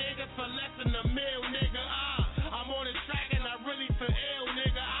kill niggas for less than a meal, nigga. I'm on the track and I really feel ill,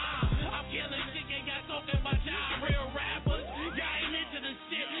 nigga. I'm killing shit, and y'all talking about y'all real rappers. Y'all ain't into the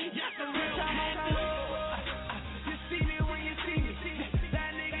shit, y'all some real actors. You see me when you see me.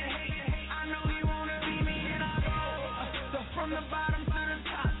 That nigga hate, I know he wanna be me and I go from the bottom to the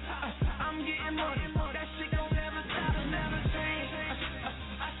top. I'm getting money, that shit gon' never stop, never change.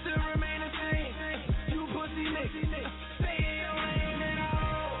 I still remain the same. You pussy nigga, stay in your lane and I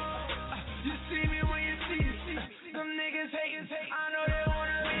roll. You see me when you see me. Some niggas hating, I know they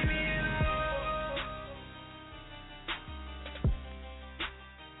wanna be me and I roll.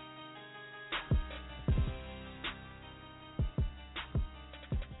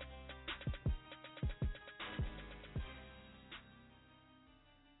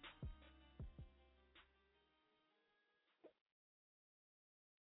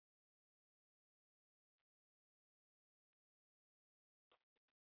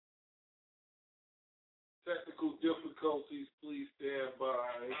 Technical difficulties, please stand by.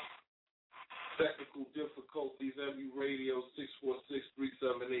 Technical difficulties, MU Radio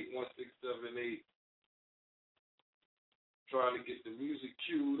 646-378-1678. Trying to get the music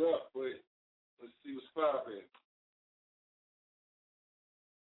queued up, but let's see what's popping.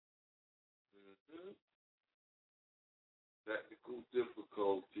 Technical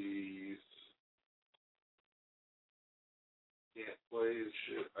difficulties. Can't play the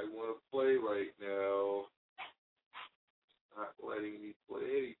shit I want to play right now. Not letting me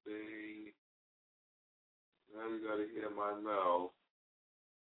play anything. Now we gotta hear my mouth.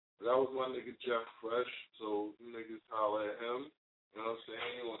 That was my nigga Jeff Fresh, so you niggas holler at him. You know what I'm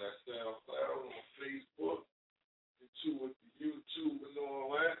saying? On that SoundCloud, on Facebook, and too with the YouTube and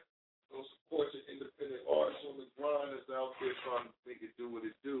all that. Don't support your independent artists on the grind that's out there trying to make it do what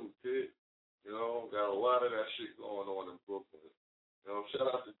it do, kid. You know, got a lot of that shit going on in Brooklyn. You know,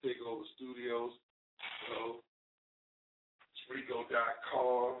 shout out to Takeover Studios. You know,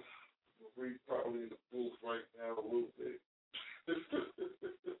 Rico.com. We're probably in the booth right now a little bit.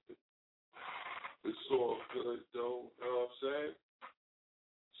 It's all good, though. You know what I'm saying?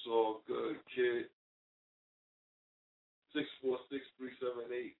 It's all good, kid.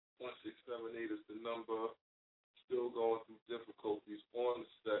 646-378-1678 is the number. Still going through difficulties on the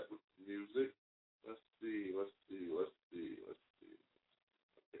set with the music. Let's see.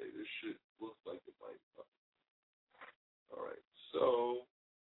 Okay, this shit looks like it might fuck. All right, so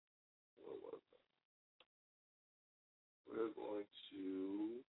what was that? We're going to.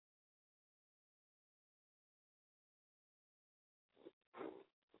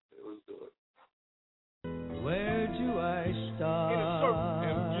 Okay, let's do it. Where do I start?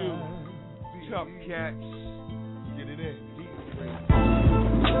 MU, tough cats, get it in.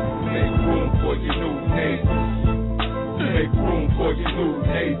 Make room for your new neighbors. Make room for your new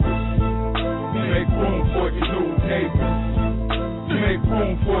neighbors. Make room for your new neighbors. Make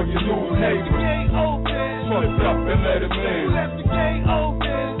room for your new neighbors. Fucked up and let them in. Who left the gate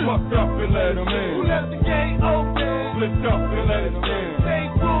open? Fucked up and let them in. Who left the gate open? Flipped up and let them in.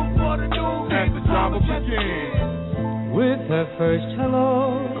 Make room for the new neighbors. And the drama begins. With her first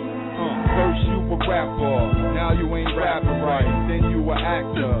hello. First you a rapper, now you ain't rapping right. Then you a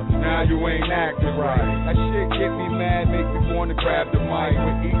actor, now you ain't acting right. That shit get me mad, make me wanna grab the mic.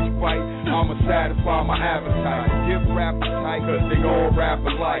 With each fight, I'ma satisfy my appetite. Give rappers tight, cause they all rap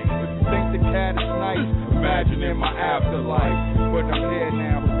alike. If you think the cat is nice, imagine in my afterlife. But I'm here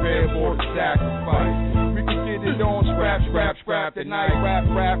now, prepared for the sacrifice. We can get it on, scrap tonight. Rap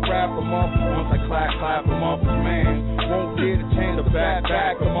em up. Once I clap em up as man. Won't get a chance to back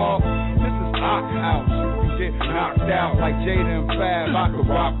em up. This is Ock House. You can get knocked out like Jada and Fab. I could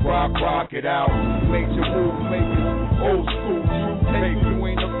rock it out. Major move makers, old school true tape. You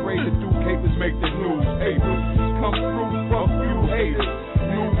ain't afraid to do capers, make the newspapers. Come through, fuck you haters.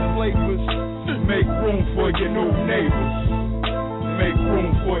 New flavors, make room for your new neighbors. Make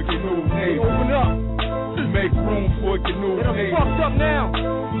room for your new neighbors. Open up. Make room for your new neighbors. Fucked up now.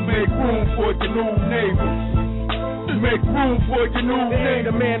 Make room for your new neighbors. Make room for your new name.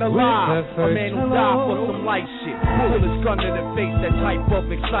 A man alive, a man who died for some light shit. Pulling his gun in the face, that type of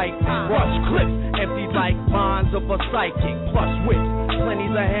excitement. Rush clips, empty like minds of a psychic. Plus whips, plenty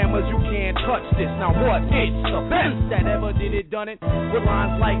of hammers, you can't touch this. Now what? It's the best that ever did it, done it. With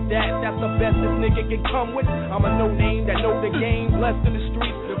lines like that, that's the best this nigga can come with. I'm a no name that know the game, blessed in the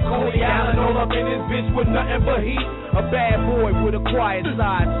streets. Cody Allen all up in his bitch with nothing but heat. A bad boy with a quiet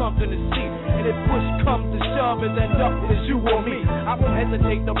side, something to see. And if push comes to shove, it's end up as you or me. I won't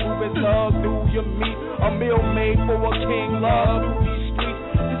hesitate to prove his love through your meat. A meal made for a king, love through these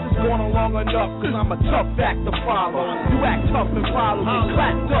streets. This is going on long enough, cause I'm a tough act to follow. You act tough and follow, get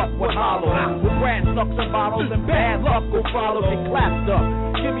clapped up with hollow. With brand sucks and bottles and bad luck will follow, get clapped up.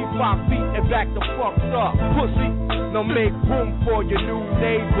 Give me 5 feet and back the fuck up, pussy. Now make room for your new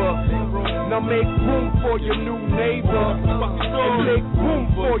neighbor. Now make room for your new neighbor. And make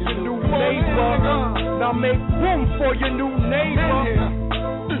room for your new neighbor. Now make room for your new neighbor.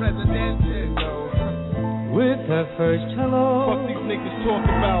 With her first hello. Fuck these niggas talk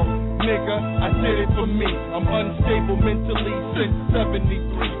about, nigga, I did it for me. I'm unstable mentally since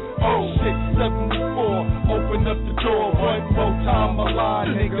 73. Oh shit, 74. Open up the door, one more time, a lie,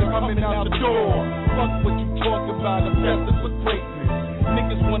 nigga, coming out the door. Fuck what you talk about, I'm destined for greatness.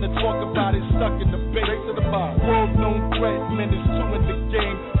 Niggas wanna talk about it, stuck in the base of the bar. World known threat, minutes 2 in the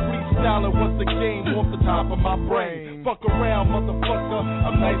game. Freestyling was the game off the top of my brain. Fuck around, motherfucker,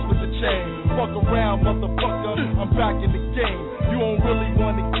 I'm nice with the chain. Fuck around, motherfucker, I'm back in the game. You don't really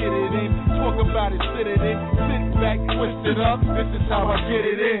wanna get it in. Talk about it, sit it in. Sit back, twist it up, this is how I get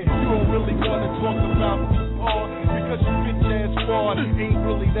it in. You don't really wanna talk about hard, because you bitch ass fraud ain't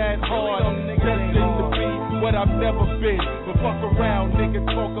really that hard. Destined to be what I've never been. But fuck around, nigga,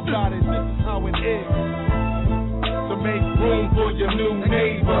 talk about it, this is how it is. So make room for your new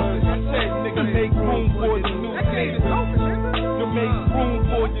neighbor. I said, nigga, make room for your new neighbor. To make room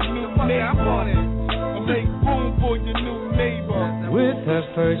for your new neighbor. To make room for your new neighbor. With her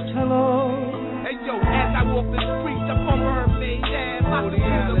first hello. Hey yo, as I walk the streets, I'm from Birthday, yeah. My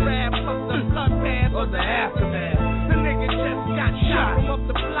the rap, plus the blood path of the aftermath. The nigga just got shot from up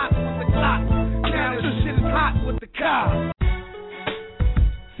the block with the Glock. Now this shit is hot with the cops.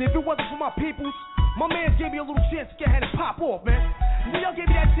 See, if it wasn't for my peoples, my man gave me a little chance to get ahead and pop off, man. When y'all gave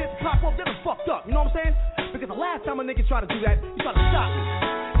me that chance to pop off, they done fucked up, you know what I'm saying? Because the last time a nigga tried to do that, he tried to stop me.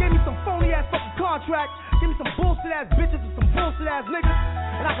 Gave me some phony ass fucking contract, gave me some bullshit ass bitches and some bullshit ass niggas,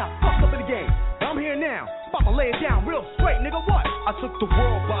 and I got fucked up in the game. But I'm here now, about to lay it down real straight, nigga, what? I took the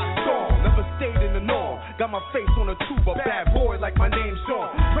world by storm, never stayed in the norm. Got my face on a tuba, bad boy like my name's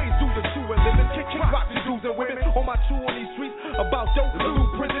Sean. Praise do the two and living, kick rock to dudes and women. On my true on these streets, about dope, the new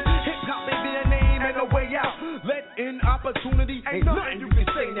prison. Hip hop may be a name and a way out. Let in opportunity, ain't nothing you can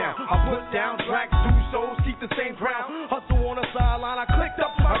say now. I put down tracks, do shows, keep the same ground. Hustle on the sideline, I clicked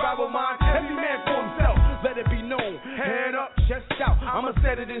up, I rival mine. Every man for himself, let it be known. Head up, chest out, I'ma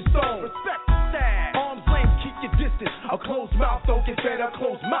set it in stone. Respect the stag, arms length, keep your distance. A closed mouth don't get fed, a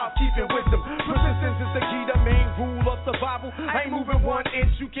closed mouth keeping wisdom. Persistence is the key, the main rule of survival. I ain't moving 1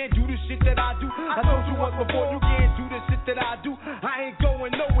 inch, you can't do the shit that I do. I told you once before, you can't do the shit that I do. I ain't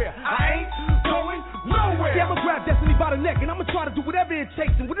going nowhere, I ain't going nowhere. Yeah, I'ma grab destiny by the neck and I'ma try to do whatever it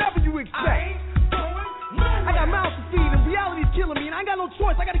takes and whatever you expect. I ain't going nowhere. I got mouths to feed and reality's killing me and I ain't got no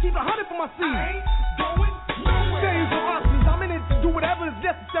choice, I gotta keep 100 for my seed. I ain't going nowhere. Days or options, I'm in it to do whatever is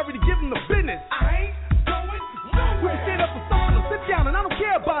necessary to give them the business. I ain't going nowhere. We can stand up for something or sit down and I don't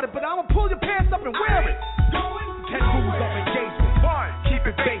care about it, but I'ma pull your pants up and wear it. 10 rules of engagement. 1, keep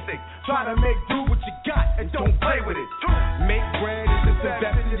it basic. Try to make do what you got and don't play with it. 2, make bread and just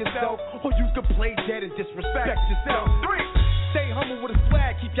invest in yourself, or you can play dead and disrespect yourself. 3, stay humble with a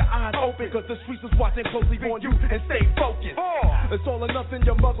swag, keep your eyes open, cause the streets is watching closely on you and stay focused. 4, it's all or nothing,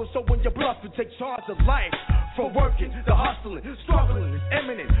 your mother showing your bluff and take charge of life. From working, to hustling, struggling is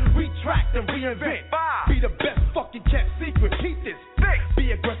imminent. Retract and reinvent. 5, be the best fucking kept secret. Keep this. 6,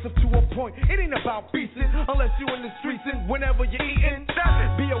 be aggressive to a point. It ain't about beasting unless you in the streets and whenever you're eating.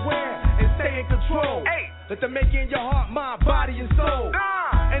 7, be aware and stay in control. 8, let them make it in your heart, mind, body, and soul. 9,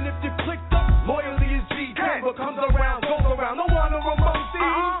 and if you clicked up, loyalty is G. 10, what comes around, goes around. No one or remote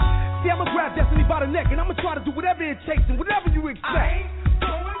sees. See, I'ma grab destiny by the neck and I'ma try to do whatever it takes and whatever you expect.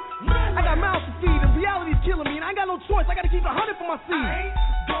 I got mouths to feed and reality's killing me and I ain't got no choice, I gotta keep 100 for my seed. I ain't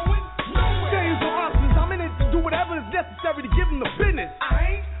going nowhere. Days or options, I'm in it to do whatever is necessary to give them the business.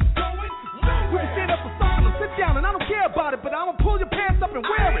 I ain't going nowhere. We can stand up for something or sit down and I don't care about it, but I'ma pull your pants up and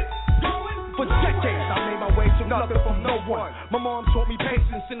wear it. For decades, I made my way to nothing from no one. My mom taught me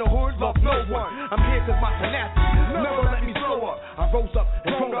patience in the hood, love no one. I'm here cause my tenacity never let me slow up. I rose up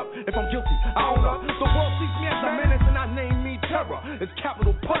and grown up. If I'm guilty, I own up. The world sees me as a menace and I name me terror. It's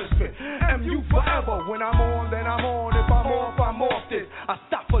capital punishment. MU forever. When I'm on, then I'm on. If I'm off this. I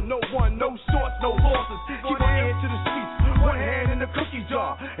stop for no one, no shorts, no losses. Keep my ear to the streets, one hand in the cookie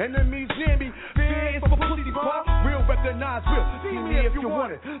jar. Enemies near me, fear is for pussy bar. Real recognize real, see me if you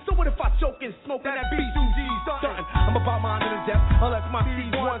want it. So what if I choke and smoke and that B2G stuntin'? I'm about mine in the depth, unless my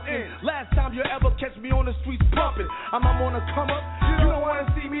feet once in. Last time you ever catch me on the streets pumping, I'm on a come up. You don't wanna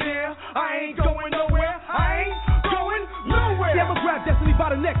see me there? I ain't going nowhere. I ain't going nowhere. Yeah, I'ma grab destiny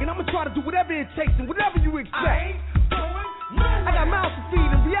by the neck and I'ma try to do whatever it takes and whatever you expect. I ain't going nowhere. I got mouths to feed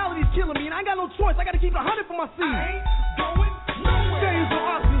and reality's killing me and I ain't got no choice, I gotta keep 100 for my seed. I ain't going nowhere. Days or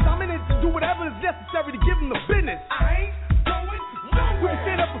options, I'm in it to do whatever is necessary to give them the business. I ain't going nowhere. We can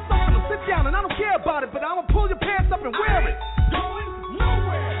stand up for something or sit down and I don't care about it, but I'ma pull your pants up and wear it. Going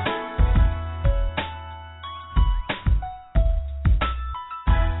nowhere.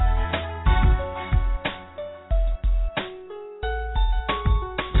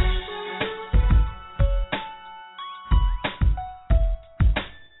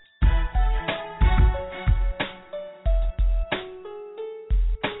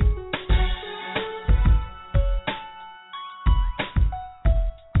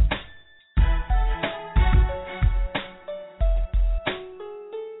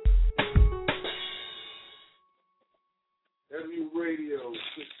 MU Radio,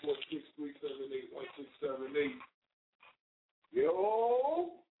 646-378-1678.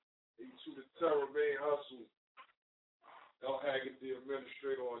 Yo! A to the terror, main hustle. Haggood, the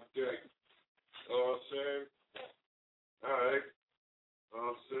Administraitor on deck. You know what I'm saying? Alright. You know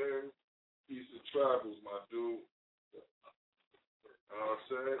what I'm saying? Peace of travels, my dude. You know what I'm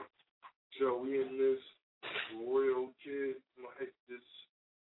saying? Joe, we in this royal kid like this.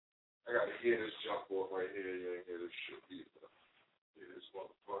 I gotta hear this jump off right here. You ain't hear this shit either.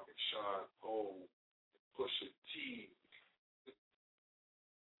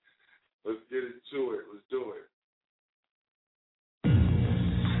 Let's get into it. Let's do it.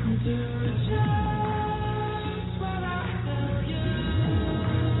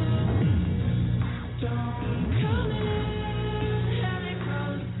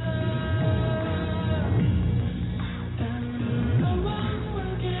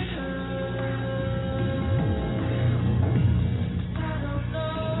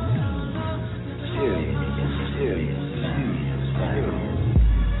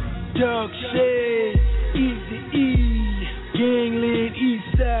 Dog shade, Easy E, Gangland,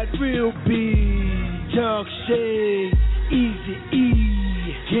 Eastside, Real B. Dog shade, Easy E,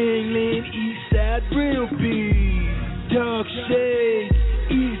 Gangland, Eastside, Real B. Dog shade,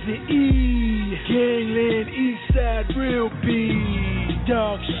 Easy E, Gangland, Eastside, Real B.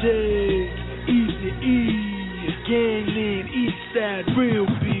 Dog shade, Easy E, Gangland, Eastside, Real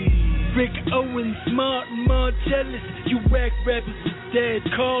B. Rick Owens, Martin Marcellus, you whack rappers is dead,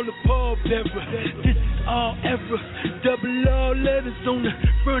 call the Paul Bearer. This is all ever, double R letters on the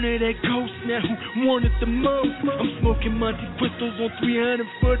front of that ghost. Now who wanted the most? I'm smoking Monte Cristos on 300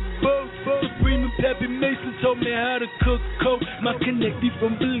 for the boat. Supreme and Pappy Mason taught me how to cook coke. My connectie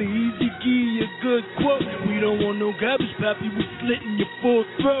from Belize, he give you a good quote. We don't want no garbage, Pappy, we slitting your full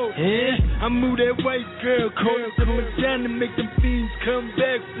throat. Yeah, I move that white girl, call it the vagina, make them fiends come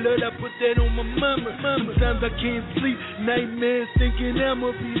back. Blood, I put that on my mama. Sometimes I can't sleep, nightmares thinking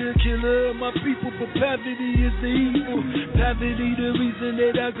I'ma be the killer of my people. But poverty is the evil. Poverty the reason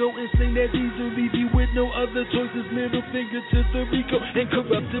that I go insane that easily. Be with no other choices. Middle finger to the Rico. And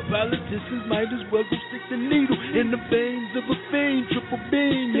corrupted politicians might as well go stick the needle in the veins of a fiend. Triple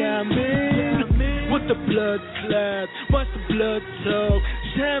beam, yeah, man. With the blood clot, watch the blood talk.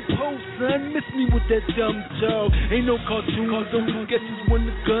 Shampoo, son, miss me with that dumb talk. Ain't no cartoons, don't forget this when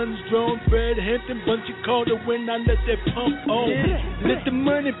the guns drawn. Fred Hampton, bunch of Carter when I let that pump on. Yeah. Let the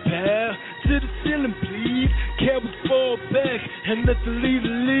money pal to the ceiling, please. Cowards fall back and let the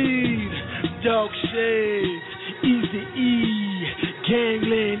leader lead. Dog shades, Easy E,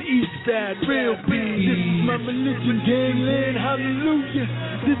 Gangland, Eastside, Real B. This is my religion, Gangland, hallelujah.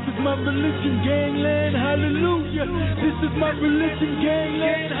 This is my religion, Gangland, hallelujah. This is my religion,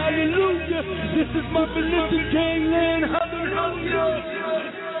 Gangland, hallelujah. This is my religion, Gangland, hallelujah.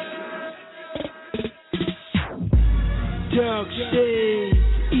 Dog shade,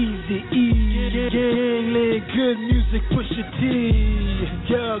 Easy E, Gangland, good music, push your T.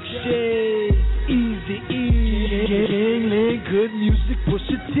 Dog shade, Easy E, Gangland, good music, push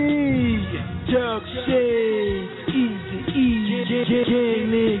your T. Dog shade, Easy E,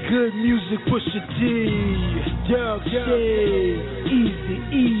 Gangland, good music, push your T. Dog shade, Easy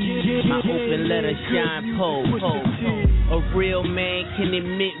E, my open letter shine pole. A real man can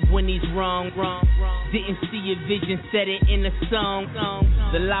admit when he's wrong. Didn't see a vision, said it in a song.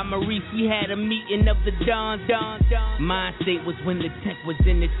 The La Maurice, we had a meeting of the dawn. Mind state was when the tech was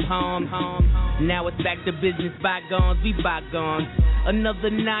in its palm. Now it's back to business, bygones, we bygones. Another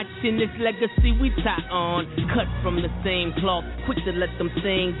notch in this legacy we tie on. Cut from the same cloth, quick to let them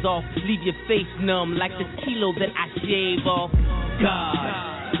things off. Leave your face numb like the kilo that I shave off.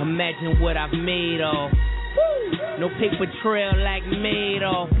 God, imagine what I've made of. No paper trail like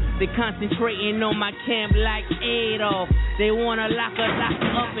Madoff. They concentrating on my camp like Adolf. They wanna lock her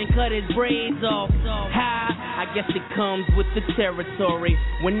up and cut his braids off. I guess it comes with the territory.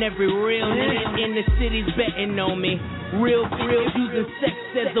 When every real nigga in the city's betting on me. Real using sex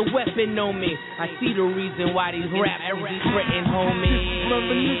as a weapon on me. I see the reason why these rappers be threatening, homie. This is my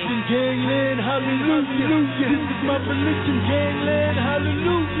religion, Gangland, hallelujah. This is my religion, Gangland,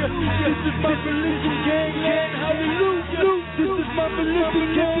 hallelujah. This is my religion, Gangland, hallelujah. This is my religion,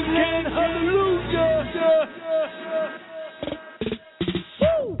 Gangland, hallelujah.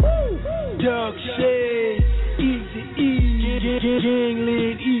 Dog shade, Easy E,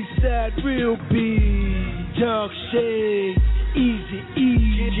 Gangland, Eastside, Real B. Dog shade, Easy E,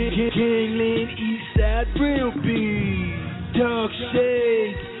 Gangland, Eastside, Real B. Dog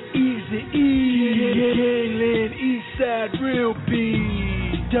shade, Easy E, Gangland, Eastside, Real B.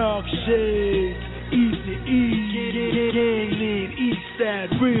 Dog shade, Easy E, Gangland,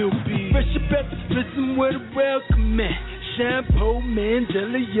 Eastside, Real B. Fresh up at the listen where the welcome at. Shampoo,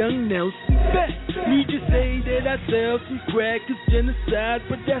 Mandela, Young Nelson, back. Need to say that I sell some crack, it's genocide,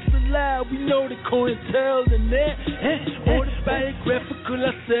 but that's a lie. We know the COINTEL and that. Autobiographical,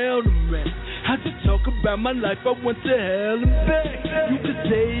 I sell them rap. I just talk about my life, I went to hell and back. You could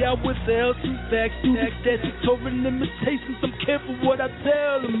say I withheld some facts through the statutory limitations. I'm careful what I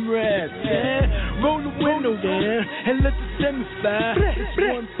tell them rats. Yeah, roll the window down and let the semi-fire. It's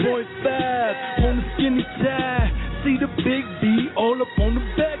 1.5 on the skinny tie. See the big B all up on the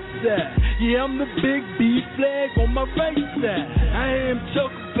backside. side. Yeah, I'm the big B flag on my right side. I am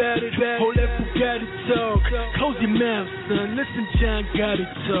talk about it, all that Bugatti talk. Close your mouth, son, listen, John Gotti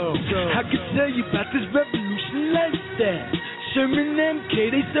talk. I can tell you about this revolution lifestyle. Sherman MK,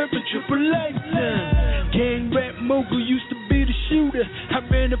 they serving triple lifetime. Gang rap mogul used to be the shooter. I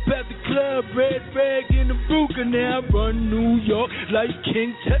ran up at the club, red rag in the Ruger. Now I run New York like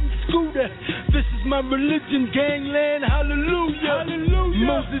King Tut and Scooter. This is my religion, gangland, hallelujah. Hallelujah.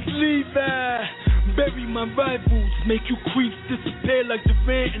 Moses Levi, bury my rivals, make you creeps disappear like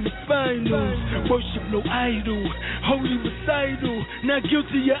Durant in the finals. Worship no idol, holy recital. Not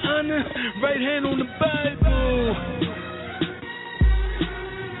guilty, your honor, right hand on the Bible.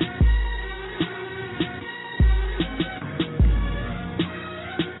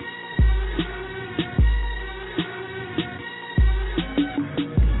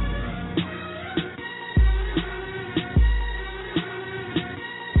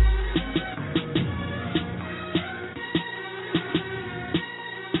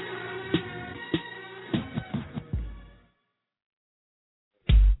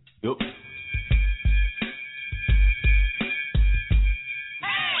 Yup.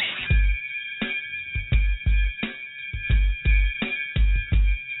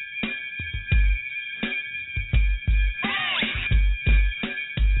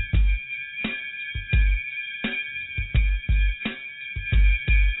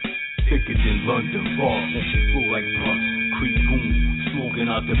 Thicker than London fog, that shit flow like pus. Creep boom, smoking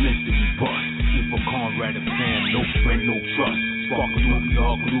out the mystery bus. If a comrade of Sam, no friend, no trust. Sparkle looky,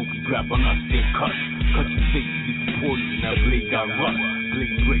 hog looky, grab on us, they cut. Cut your face, you get poison, that blade got rust.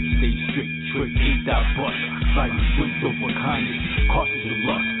 Blade break, stay strict, trick, ain't that bust. Like switch over kindness, cautious of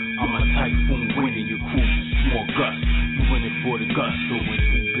lust. I'm a typhoon winning, your crew small gust. You winning for the gusto, and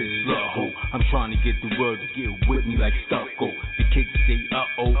two bitch slut hoe. I'm trying to get the world to get with me like stucco. The kids say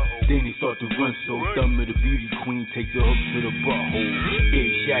uh-oh, then they start to run so dumb. The beauty queen takes a hook to the butthole. Yeah,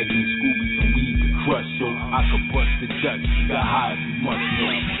 Shaggy and Scooby, some weed to crush, so I could bust the Dutch. Got high, you must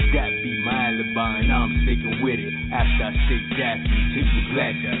know. That be my alibi, and I'm sticking with it. After I stay daffy, take the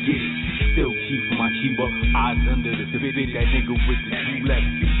glass, get it. Still chief my Chiba, eyes under the spit. That nigga with the two left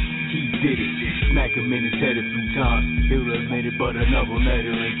feet, he did it. Smack him in his head a few times. He'll admit it, but another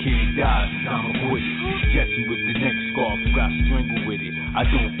letter and can't die. Time to quit it. Jesse with the neck scarf, got strangled with it. I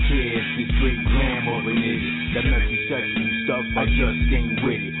don't care if it's great grandmother in it. That metrosexual stuff, I just ain't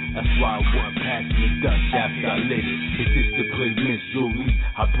with it. That's why I wasn't passing the Dutch after I lit it. Is this to play Miss Jolie?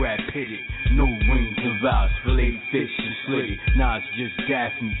 I Brad Pitt it. No rings and vows, fillet fish and slit it. Nah, it's just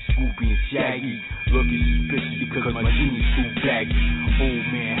Daphne, Scooby and Shaggy. Looking suspicious because my jeans too baggy. Old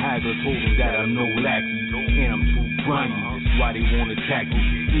man Haggood told him that I'm no lackey. And I'm too grimy, that's why they wanna attack me.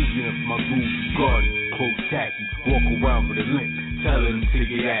 Even if my groove is gaudy, close tacky. Walk around with a limp, telling them to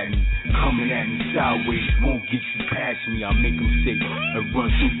get at me. Coming at me sideways, won't get you past me. I make them sick and run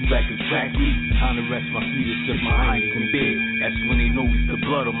through you like a track meet. Time to rest my feet and slip my Heineken bed. That's when they know it's the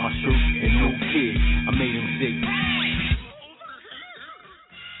blood on my shirt and no kid. I made them sick.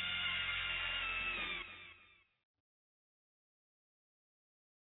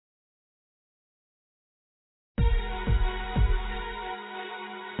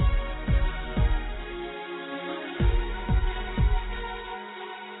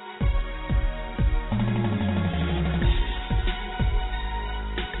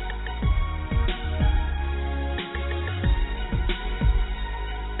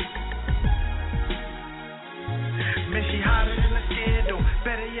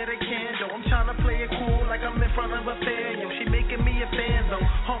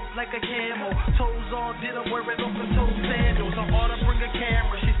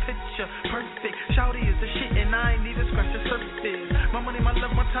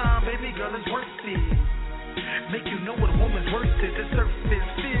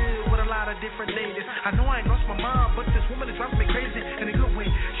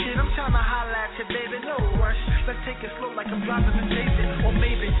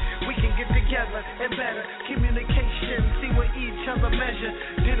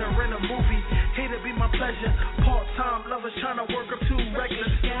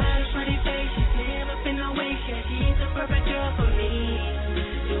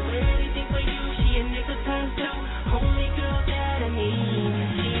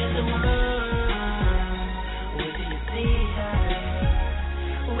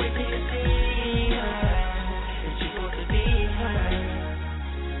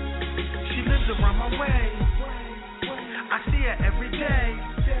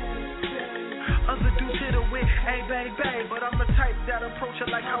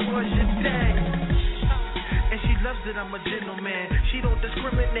 loves that I'm a gentleman. She don't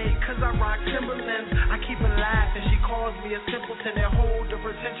discriminate cause I rock Timberlands. I keep her laughing, she calls me a simpleton and hold her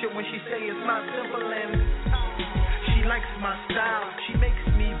attention when she say it's not simple. She likes my style, she makes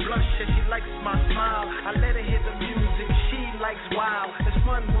me blush and she likes my smile. I let her hear the music, she likes wild. It's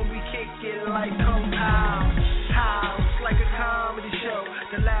fun when we kick it like compound. House like a comedy show.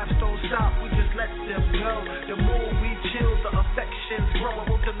 The laughs don't stop, we just let them go. The more we chill, the affections grow. I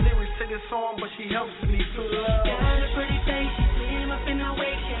wrote the lyrics to this song, but she helps me feel love. Got a pretty face, she slim up in her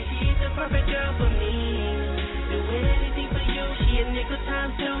waist, and she's the perfect girl for me. Do anything for you, she a nickel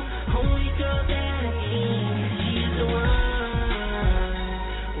time too. Only girl that I need. She's the one.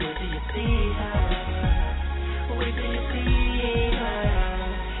 Wait till you see her. Wait till you see her.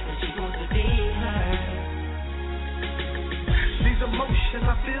 And she wants to be her. These emotions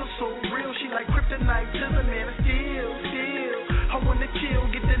I feel so real. She like kryptonite to the man of steel. I wanna chill,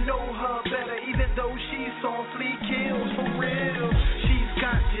 get to know her better, even though she's on flea kills for real. She's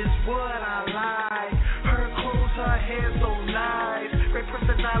got just what I like. Her clothes, her hair so nice. Great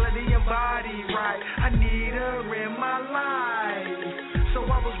personality and body right. I need her in my life. So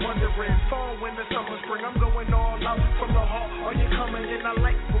I was wondering, fall, winter, summer, spring, I'm going all out from the heart. Are you coming in? I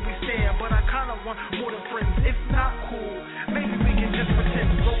like where we stand, but I kinda want more than friends. It's not cool. Maybe we can just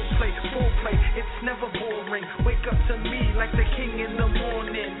pretend. Role play, foreplay, it's never boring. Wake up to me like the king in the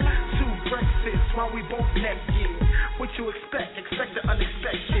morning. 2 breakfasts while we both naked. What you expect? Expect the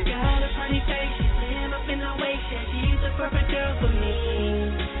unexpected. Got a pretty face, she's slim up in her waist, and she's the perfect girl for me.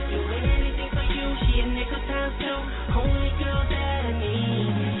 Do anything for you, she a nickel time too. Only girl that I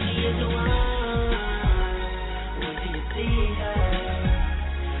need. She is the one. Wait till you see her.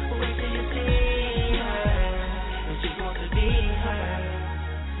 Wait till you see her. And she wants to be her.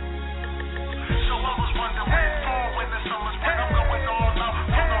 So I was wondering, fall, winter, summer, spring, I'm going all out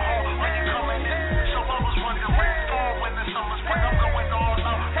from the heart. Are you coming in? So I was wondering, fall, winter, summer, spring, I'm going all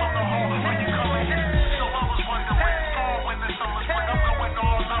out from the heart. Are you coming in? So I was wondering, fall, winter, summer, spring, I'm going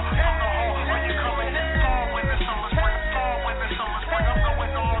all out from the heart. Are you coming in? Fall, winter, summer, spring, fall, winter, summer, spring, I'm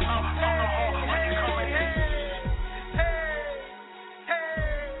going all out from the heart. Are you coming in?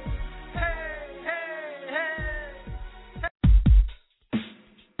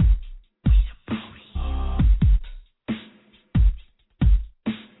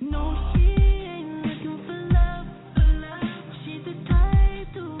 No, she ain't looking for love. She's the type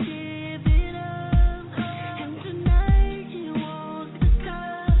to give it up. And tonight she wants the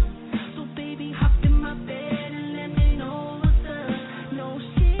cup. So baby, hop in my bed and let me know what's up. No,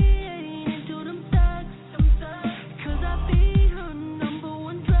 she ain't into them thugs. Cause I be her number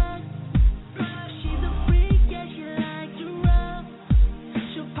 1 drug. She's a freak, yeah, she likes to rub.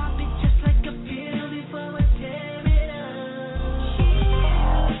 She'll pop it just like a pill before I tear it up. She ain't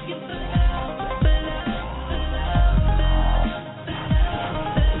looking for love, but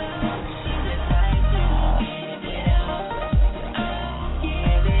she's the type to give it up,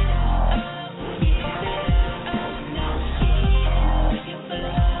 give it up, give it up. No, she ain't looking for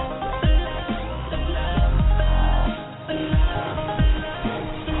love,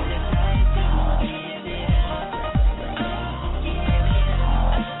 she's the type to give it up,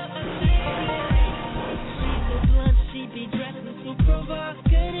 she be dressing so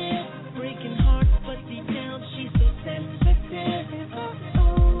provocative, breaking hearts, but deep down she's so sensitive.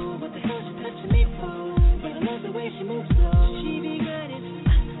 Oh, what the hell she touching me for? But I love the way she moves slow. She be grinding,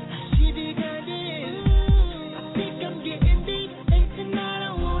 I think I'm getting deep, and tonight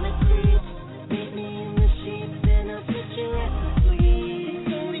I wanna creep. Meet me in the sheets, and I'll put you at the sleep.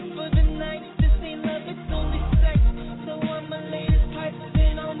 It's only for the night, this ain't love, it's only sex. So I'ma lay this pipe,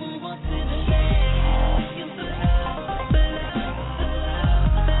 then I'll move on to the next. Looking for love,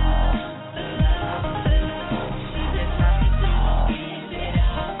 she's the type to give it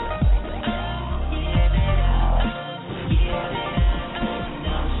up, give it up, give it up.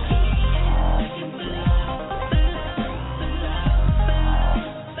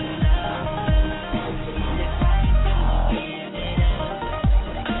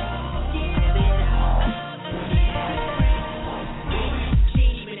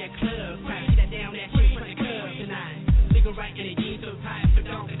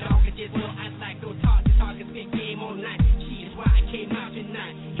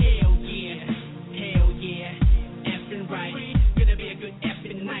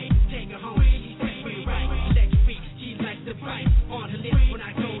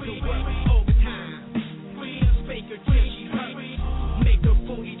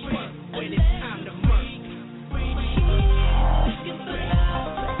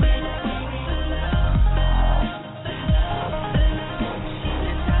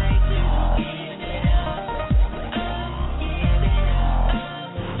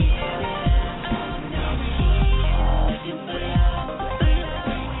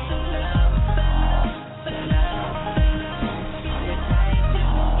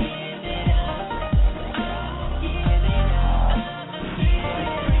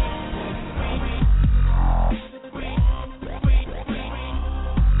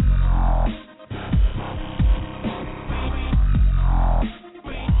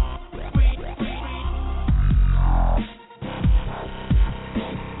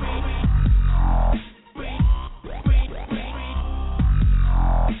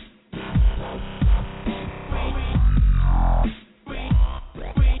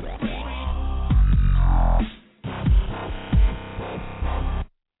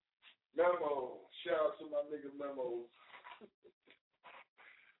 nigga memos.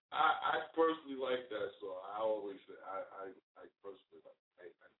 I personally like that song. I always say I personally like. I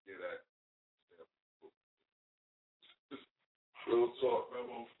hear that. Real talk,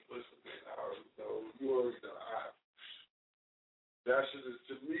 memo. Listen, man, I already know. You already know. That shit is,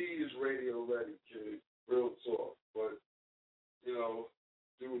 to me, is radio ready, kid. Real talk. But, you know,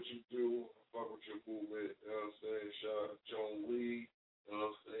 do what you do. Fuck with your movement. You know what I'm saying? Shout out to Joan Lee. You know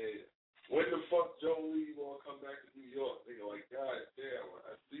what I'm saying? When the fuck Joan Lee gonna come back to New York? Nigga, like, God damn,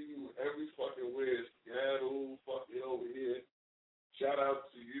 I see you every fucking where. Seattle, fucking over here. Shout out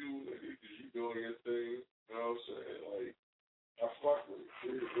to you, nigga, because you doing your thing. You know what I'm saying? Like, I fuck with it.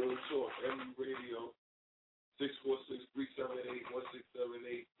 Real talk. Every radio.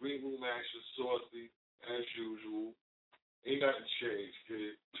 646-378-1678. Green Room Action, Saucy, as usual. Ain't nothing changed,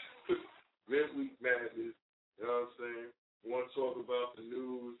 kid. Midweek Madness. You know what I'm saying? You want to talk about the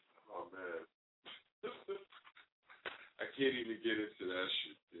news? Oh, man. I can't even get into that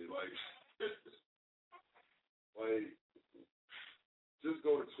shit, dude. Like, just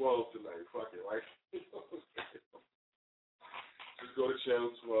go to 12 tonight. Fuck it. Like, just go to Channel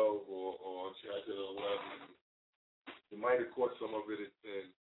 12 or Channel 11. You might have caught some of it at 10.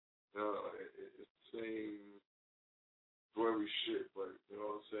 It's the same story shit, but you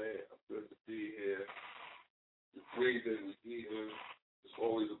know what I'm saying? I'm good to be here. You're breathing, you're eating. It's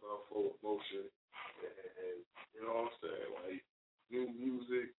always about forward motion. And you know what I'm saying? Like, new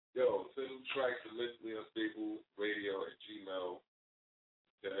music. Yo, send new tracks to Mentally Unstable Radio at Gmail.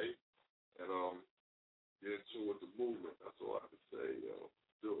 Okay? And get in tune with the movement. That's all I can say, yo.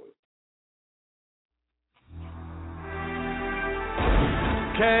 Do it.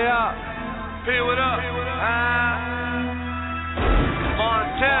 K-up. P what up?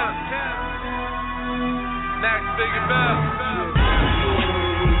 Montana. Max Big and Bell.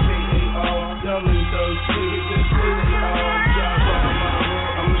 Y'all ain't those niggas that say they all drive by my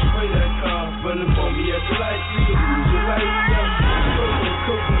hood. I'ma spray that car, running for me at the light. You can lose your life, yeah.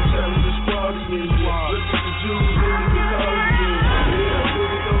 Cooking, telling the squad is. Look at the Jews, really because he is. Yeah,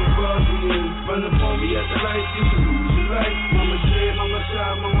 look at those bars he is. Running for me at the light, you can lose your life. Mama said, mama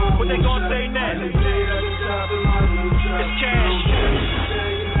shot, mama. What they gonna say next? It's cash.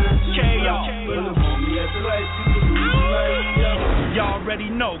 K.O. Running for me at the light, you can lose your life, yeah. Y'all already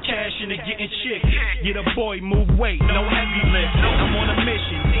know, cash in and getting chick. Get a boy, move weight, no heavy lift. I'm on a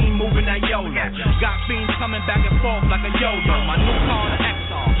mission, team moving that YOLO. Got fiends coming back and forth like a yo-yo. My new car, the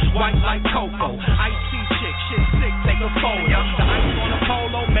XR, white like Coco. Icy chick, shit sick, take a photo. The ice on the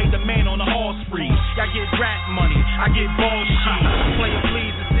polo made the man on the horse freeze. Y'all get rat money, I get ball shit. Player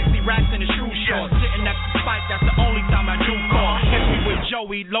please and 60 racks in the shoe shorts. Sitting next to Spike, that's the only time I do call. Catch me with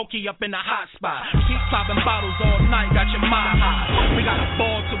Joey, Loki up in the hot spot. Keep popping bottles all night, got your mind high. We got a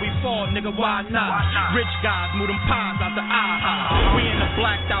ball till we fall, nigga, why not? Rich guys move them pies out the eye. We in the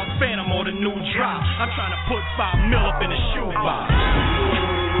blacked out Phantom or the new drop. I'm trying to put $5 million up in the shoebox.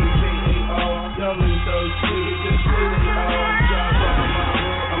 Y'all ain't those niggas that say they all drive by my hood.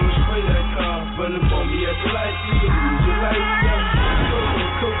 I'ma spray that car, running for me at the light. You can lose your life, yeah.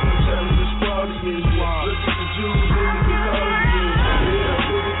 Cooking, telling the squad is. Look at the Jews, really because he is.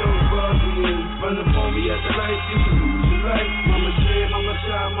 Yeah, look at those bars he is. Running for me at the light, you can lose your life. Mama said, mama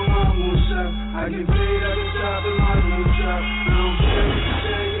shot, mama won't shot. I get paid, I get shot, and I won't shot. I don't care what you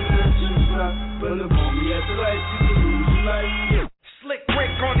say, you're not too fly. Running for me at the light, you can lose your life, yeah. Slick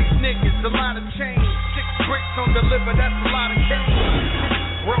brick on these niggas, a lot of change. 6 bricks on the liver, that's a lot of change.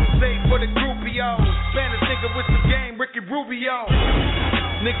 Rose for the groupie-o. Spanish nigga with some game, Ricky Rubio.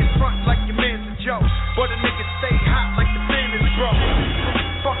 Niggas front like your man's a joke, but a nigga stay hot like the fan is broke.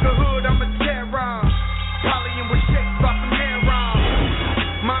 Fuck a hood, I'm a terror. Polying with shakes off some hair on.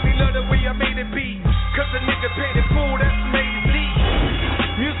 Mommy love the way I made it beat, cause a nigga paid it full, that's made it deep.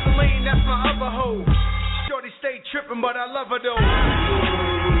 Museline, that's my other hoe. Shorty stay trippin', but I love her though.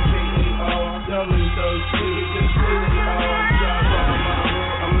 Y'all ain't those niggas that say they all drive by my hood.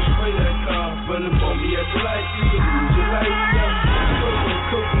 I'ma spray that car, running for me at the light. You can lose your life, yeah.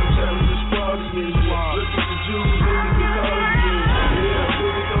 Cooking, telling the squad is. Look at the Jews, really because he is. Yeah,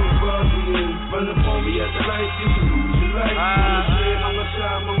 look at those bars he is. Running for me at the light, you can lose your life. Mama said, mama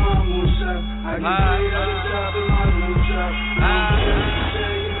shot, mama won't shot. I get paid, I get shot, and I won't shot. I don't care what you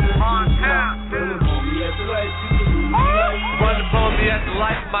say, you're not too fly. Running for me at the light, you can lose your life. Running for me at the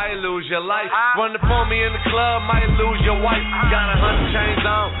light, might lose your life. Running for me in the club, might lose your wife. Got 100 chains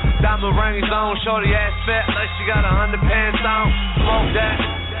on, diamond rings on. Shorty ass fat, like she got 100 pants on. Smoke that,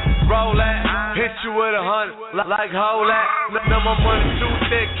 roll that, hit you with 100, like hold that. Know my money too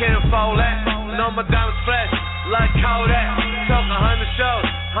thick, can't fold that. Know my diamonds fresh, like Kodak. Talk 100 shows,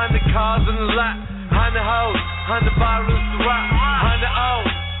 100 cars in the lot. 100 hoes, 100 bottles to rock, 100 O's,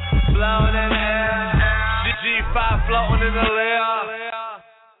 blowing in the air. G5 floating in the air.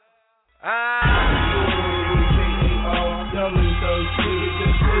 Y'all in those niggas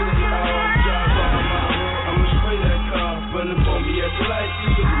just say they all drive by my hood. I'ma spray that car, run up on me at the light, you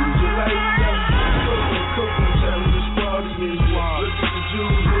can lose your life. Coco, tell me the squad is. Look at the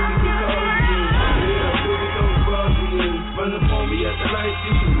Jews, look at the Caucasians. Yeah, look at those Bosnians. Run up on me at the light,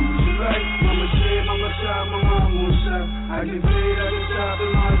 you can lose your life. Mama said, mama shot, my mom won't shot. I get paid at the top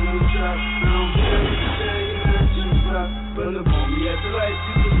and my won't shot. I don't care what you say, and that's just pop. Run up on me at the light,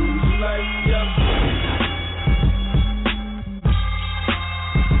 you can lose your life. Yeah.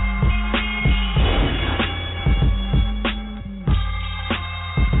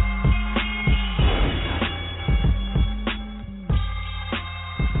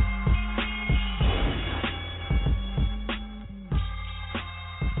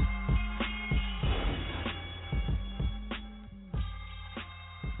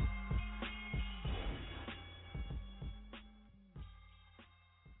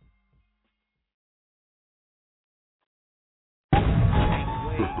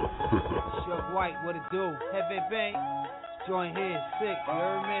 White, what it do? Heavy Bank, joint here, sick, you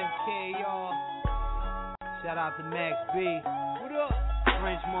heard me? K.R. Shout out to Max B. What up?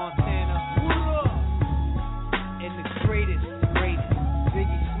 French Montana. What up? And the greatest,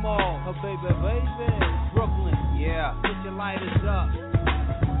 Biggie Small. Oh, baby. Brooklyn, yeah. Put your lighters up.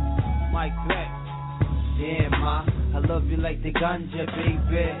 Mike Beck. Yeah, ma, I love you like the ganja,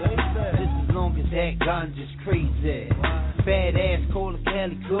 baby. Just as long as that ganja's crazy. Fat ass, Cola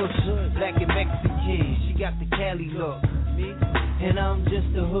Cali Kush, black and Mexican, she got the Cali look. Me? And I'm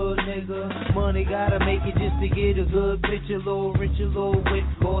just a hood nigga. Money gotta make it just to get a good picture. Little richer, little whip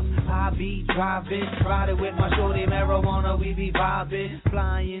course. I be driving, riding with my shorty marijuana. We be vibing,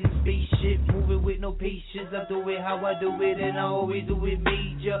 flying spaceship, moving with no patience. I do it how I do it, and I always do it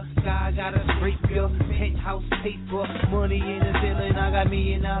major. Sky gotta scrape your penthouse paper. Money in the ceiling, I got $1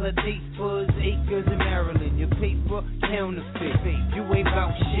 million tapers. Acres in Maryland, your paper counterfeit. You ain't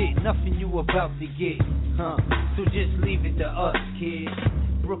about shit, nothing you about to get. So just leave it to us, kid.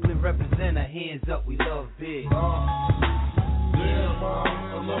 Brooklyn represent, our hands up, we love big. Damn, Mom,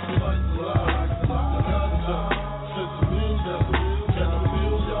 I love you like the light. Since the music, can I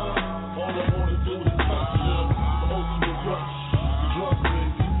feel y'all? All I wanna do is touch you. Ultimate rush, drug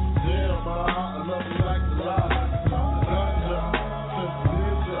baby. Damn, Mom, I love you like the light. Since the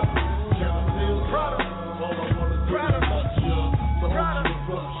music, can I feel y'all? All I wanna do is touch you. Ultimate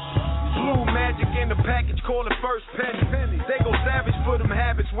rush. Blue magic in the package, call it first penny. They go savage for them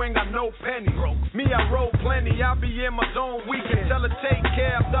habits, we ain't got no penny. Me, I roll plenty, I be in my zone weekend. Tell her take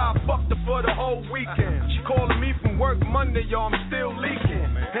care after I fucked her for the whole weekend. She calling me from work Monday, y'all, I'm still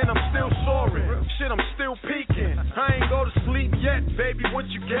leaking. And I'm still soaring, shit, I'm still peaking. I ain't go to sleep yet, baby, what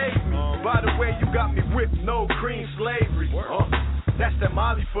you gave me. By the way, you got me whipped, no cream slavery. That's that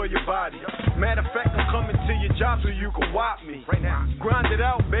Molly for your body. Matter of fact, I'm coming to your job so you can whop me. Right now, grind it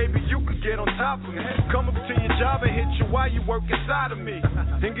out, baby, you can get on top of me. Come up to your job and hit you while you work inside of me.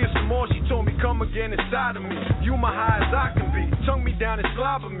 Then get some more, she told me come again inside of me. You my high as I can be, tongue me down and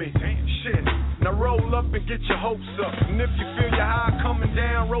slobber me. Shit, now roll up and get your hopes up. And if you feel your high coming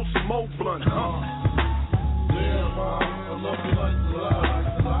down, roll some more blunt. Damn, Mom, I love you like the light.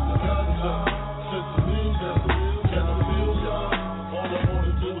 Since the music, can I feel y'all? All I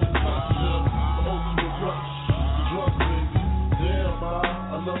wanna do is touch you. Ultimate rush, drug baby. Damn, Mom,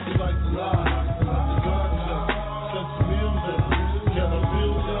 I love you like the light. Since the music, can I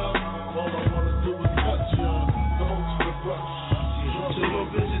feel y'all? All I wanna do is touch you. The ultimate rush. So my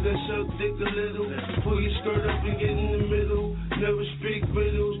bitches that suck dick a little. Pull your skirt up and get in the middle. Never speak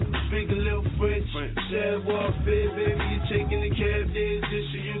riddles, speak a little French. Sad warfare, baby, you're taking the cab there just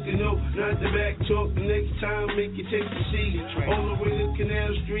so you can know. Not the back talk, the next time make you take the seat. All the way to Canal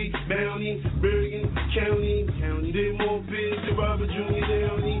Street, Bounty, Bergen, County. Did more bids than Robert Jr.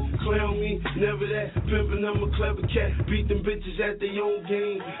 Downey. Clown me, never that. Pimpin', I'm a clever cat. Beat them bitches at their own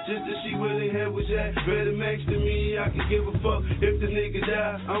game just to see where their head was at. Better max than me, I can give a fuck if the nigga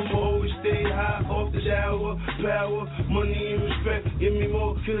die. I'ma always stay high off the shower. Power, money and respect. Give me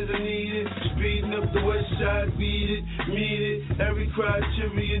more cause I need it. Speeding up the west side, beat it, meet it. Every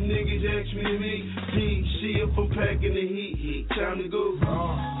criteria niggas ask me to meet. See if I'm packing the heat. Time to go.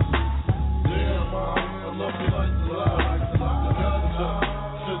 Damn, Mom, I love you like the light.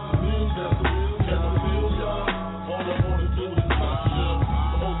 Since the music, can I feel y'all? All I wanna do is touch you.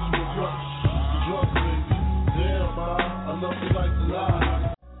 The ultimate rush, drug baby. Damn, Mom, I love you like the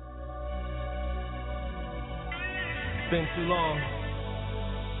light. Been too long.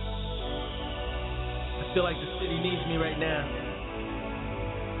 Feel like the city needs me right now.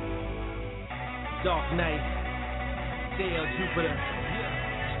 Dark night, day of Jupiter.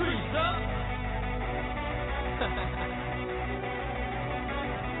 Streets up.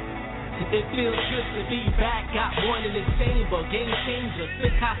 It feels good to be back. Got one in the chamber, game changer.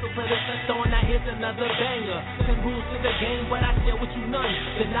 Sick hustle for the touchdown, now here's another banger. 10 rules to the game, but I share with you none.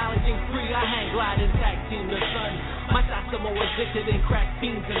 The knowledge ain't free, I hang glide and tag team the sun. My shots are more addicted than crack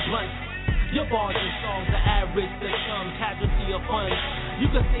fiends and blunts. Your bars and songs are average to some casualty of fun. You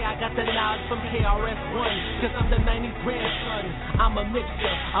can say I got the knowledge from KRS-One, cause I'm the 90s grandson. I'm a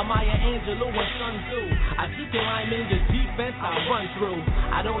mixture of Maya Angelou and Sun Tzu. I keep your line in your defense, I run through.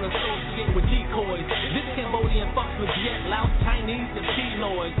 I don't associate with decoys. This Cambodian fucks with Viet, Laos, Chinese, and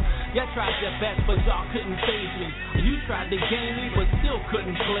Pinoys. Y'all tried your best, but y'all couldn't phase me. You tried to game me, but still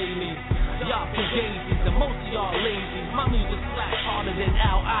couldn't play me. Y'all fugazies, and most of y'all lazy. My music slaps harder than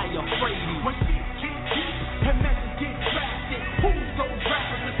Al Ayafredi. When shit get deep and messages get drastic, who's those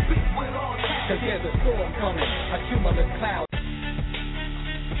rappers that speak with all tactics? Cause there's a storm coming, a cumulus cloud.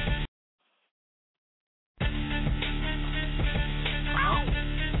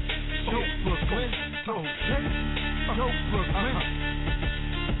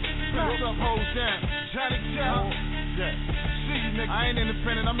 What's up, hoes down? Johnny Joe. Yeah. See you, nigga. I ain't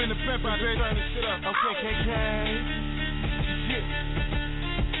independent, I'm independent, bitch. Turn this shit up. Okay, KK.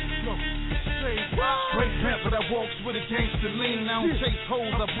 Yeah. Go. Straight panther that walks with a gangster lean. I don't chase hoes,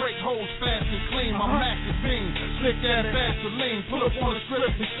 I break hoes fast and clean. My Mac is beam, slick ass Vaseline. Pull up on the strip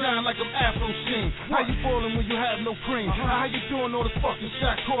and shine like I'm Afro Sheen. How you ballin' when you have no cream? How you doing all this fucking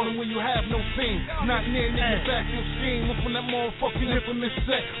shot calling when you have no team? Not near niggas back in scheme. We're from that motherfucking infamous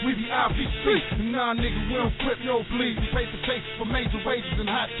set. We be IVC. Nah, nigga, we don't flip no bleed. We pay for cases for major wages and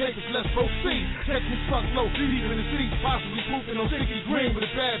hot cases. Let's proceed. Catch me stuck low, deep in the seats, possibly pooping on sticky green with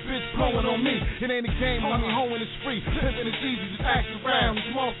a bad bitch blowing on me. It ain't a game, I mean, hoeing is free. Pimping is easy, just act around.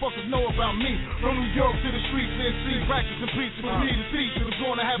 These motherfuckers know about me. From New York to the streets, NC, practice and preach for me to teach. I'm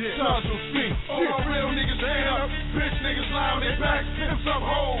gonna have to charge your feet. All my real niggas stand up. Bitch niggas lie on their back. Pimps up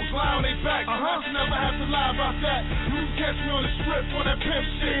hoes, lie on their back. You never have to lie about that. You can catch me on the strip on that pimp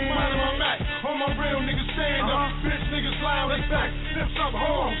shit. Minding my Mac. All my real niggas stand up. Bitch niggas lie on their back. Pimps up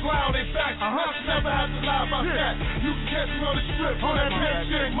hoes, lie on their back. You never have to lie about that. You can catch me on the strip on that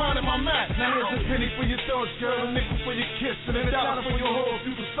pimp shit. Minding my Mac. Now here's a penny for your thoughts, girl, a nickel for your kiss, and $1 for your hoe if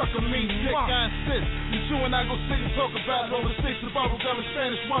you can suck on me, dick, I insist. You and I go sit and talk about it over the sticks of bubble gum and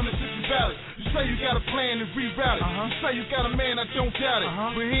Spanish rum and Sissy Valley. You say you got a plan and reroute it. You say you got a man, I don't doubt it.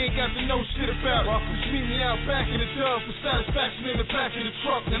 But he ain't got to know shit about it. Just meet me out back in the tub for satisfaction in the back of the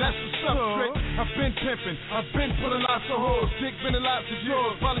truck. Now that's what's up, trick. I've been pimping, I've been pulling lots of hoes. Dick been a lot of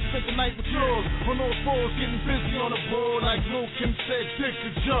yours, probably spent the night with yours. On all fours, getting busy on the board like Lil Kim said, dick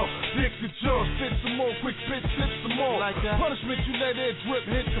to Joe. Dick to Joe, spit some more, quick spit, sip some more. Like that. Punishment, you let it drip,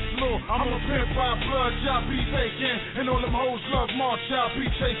 hit the floor. I'm a pimp by blood, y'all be taking. And all them hoes love March, y'all be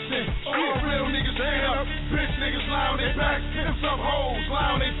chasing. All my real niggas stand up. Bitch niggas lie on their back. Pimps up hoes,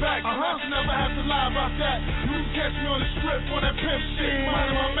 lie on their back. You never have to lie about that. You can catch me on the strip on that pimp shit.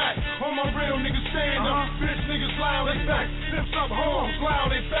 Minding my Mac. All my real niggas stand up. Bitch niggas lie on their back. Pimps up hoes, lie on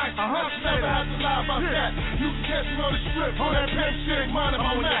their back. You never have to lie about that. You can catch me on the strip on that pimp shit. Minding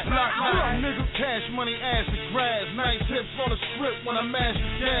my Mac. Niggas cash money, ass and grass. Nice hips on the strip when I mash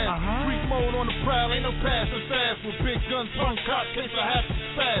the gas. Freak mode on the prowl, ain't no passing fast. With big guns, tongue cock, case I have to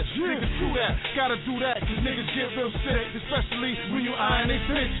spaz. Niggas do that, gotta do that, cause niggas get real sick. Especially when you eyeing they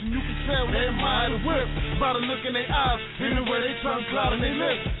bitch. And you can tell they admire the whip by the look in their eyes and the way they tongue cloud and they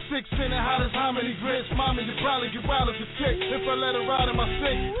lips. 6 in it, hot as how many grits? Mommy, you probably get wild as a chick if I let her ride in my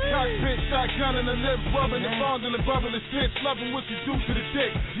stick. Cockpit, shotgun in the lips, rubbing the bond and the bubble and stitch. Loving what you do to the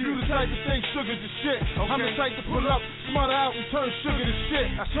dick. You the type of thing sugar to shit. I'm the type to pull up, smother out and turn sugar to shit.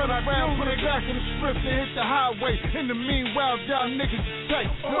 I turn around, put it back in the strip and hit the highway. In the meanwhile, y'all niggas is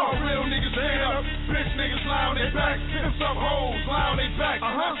tight. All real niggas stand up. Bitch niggas lie on their back. Pimps up hoes, lie on their back.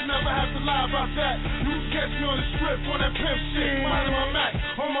 You never have to lie about that. You can catch me on the strip on that pimp shit. Minding my Mac.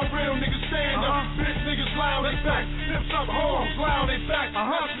 All my real niggas stand up. Bitch niggas lie on their back. Pimps up hoes, lie on their back.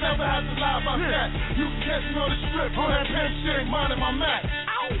 You never have to lie about that. You can catch me on the strip on that pimp shit. Minding my Mac.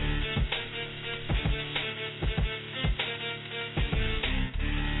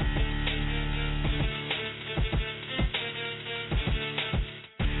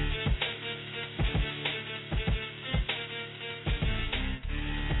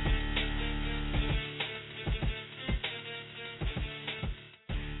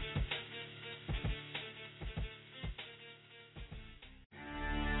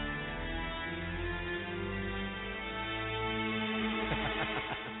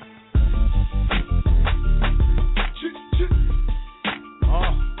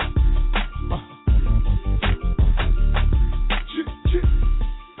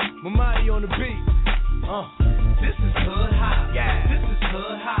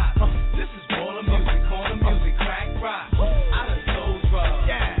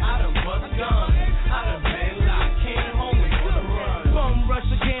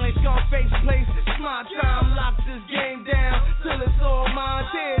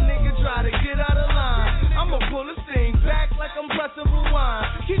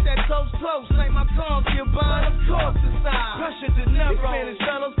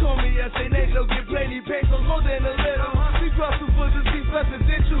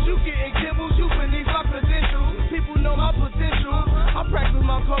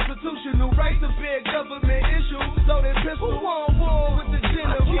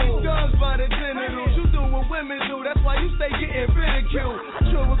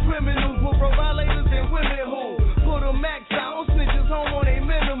 criminals, with road violators and women who put a max out on snitches home on a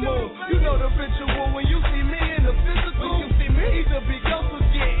minimum. You know the ritual when you see me in the physical. When you see me, either be ghost or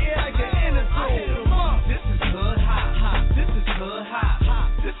get air like an inner tune. This is hood hop, this is hood hop,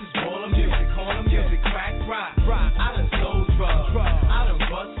 this is baller music, corner music, crack rock. I done sold drugs, I done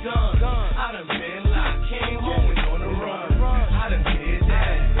bust guns, I done been locked, came home and on the run. I done did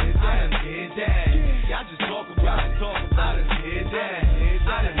that, I done did that. Y'all just talk about it, I done did that,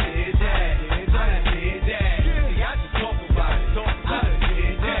 I done did that, I done did that. Y'all just talk about it, I done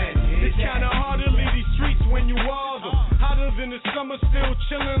did that. It's kinda hard to leave these streets when you are them. Hotter than the summer, still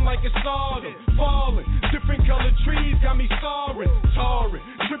chilling like it's autumn. Falling, different colored trees got me soaring, tarring,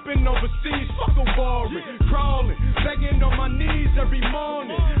 tripping overseas, fuck a warrant, crawling, begging on my knees every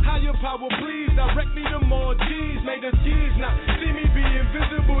morning. Higher power, please direct me to more G's. Made the skis not see me be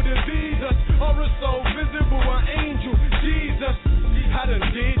invisible to Jesus. Aura so visible, an angel, Jesus. I done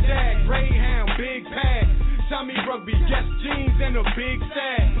did that, Greyhound, big pack. Tommy Rugby, guest jeans and a big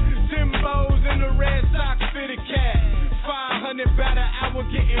sack. Timbos and the red socks fit a cat. 500 by the hour,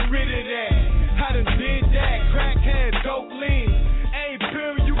 getting rid of that. I done did that, crackhead, dope lean. A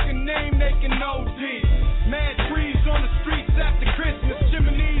pill you can name, they can OD. Mad trees on the streets after Christmas.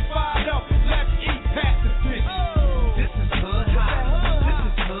 Chimneys fired up, let's eat past the dish. This is hood hop, this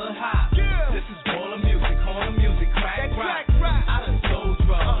is hood hop, this is baller music, corner music, crack rock. I done sold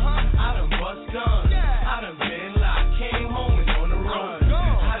drugs, I done bust guns, I done been locked, came home and on the run.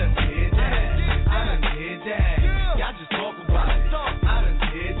 I done did that, I done did that. Y'all just talk about it, I done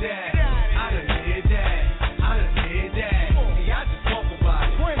did that, I done did that, I done did that. Y'all just talk about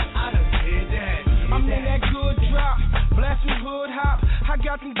it, I done did that. I'm in that good drop, blasting hood hop. I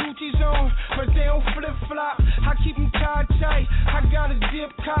got them Gucci's on, but they don't flip flop. I keep them tied tight, I got a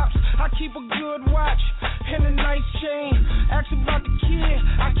dip cops. I keep a good watch and a nice chain. Ask about the kid,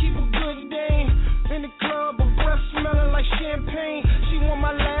 I keep a good dame. In the club, a breath smelling like champagne. She want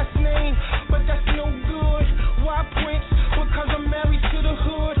my last name, but that's no good. Why Prince? Because I'm married to the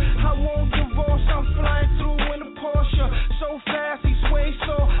hood. I won't divorce, I'm flying through in a Porsche. So fast, he sways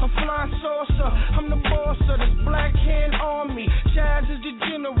so, a flying saucer. I'm the boss of this black hand army. Chaz is the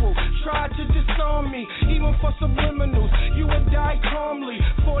general, tried to disarm me. Even for subliminals, you would die calmly.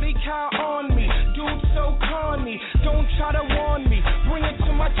 40 cal on me, dude so corny. Don't try to warn me, bring it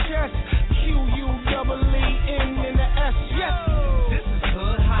to my chest. Q-U-E-E-N in the S, yes. This is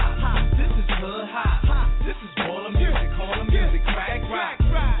hood hop, this is hood hop, this is baller music, corner music, crack rock.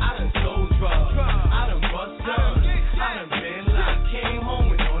 I done sold drugs, I done bust guns, I done been locked, came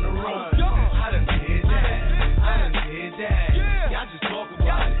home and on the run. I done did that, I done did that. Y'all just talk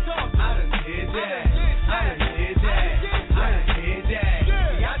about it, I done did that, I done did that, I done did that.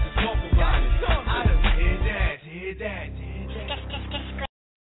 Y'all just talk about it, I done did that, did that, did that.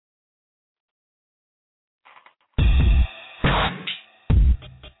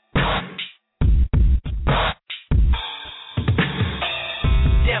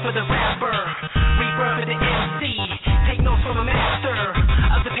 Death of the rapper, rebirth of the MC. Take notes from the master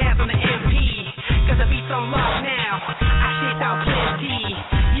of the path on the MP. Cause the beat's on lock now, I shit out plenty.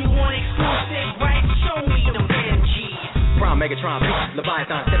 You want exclusive, right? Show me them Benjis. Prime Megatron, beat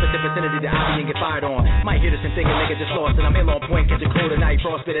Leviathan, step into vicinity to I and get fired on. Might hear this and think a nigga just lost, and I'm ill on point, catch a cold at night,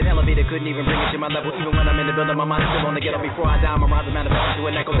 frostbit and elevator, couldn't even bring it to my level. Even when I'm in the building, my mind's still on the ghetto. Before I die, my rhymes are manifested to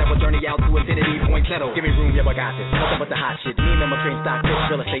an echo that will journey out to infinity, point settle. Give me room, yeah, I got this. Nothing but the hot shit. Me and my train stock, bitch,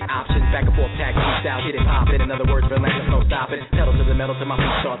 real estate options, back and forth, tag, beat style, hit it, pop it. In other words, relentless, no stopping. Pedal to the metal till my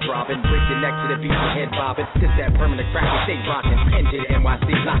feet start throbbing. Break your neck to the beat, your head bobbing. This that permanent crack, we stay rocking. Engine NYC,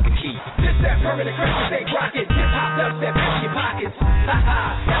 lock the key. This that permanent crack, we stay rocking. Hip hop dubstep, empty your pockets. Ha ha,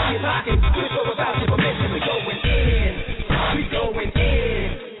 empty your pockets. We go about your permission, we going in. We going in.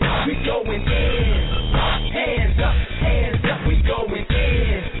 We going in. Hands up, we going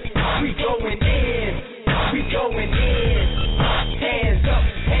in. We going in. We going in. Hands up,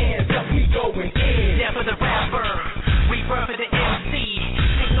 we going in. Death of the rapper, rebirth of the MC.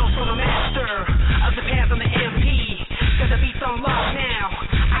 Take notes from the master of the path on the MP. Cause the beat's on lock now,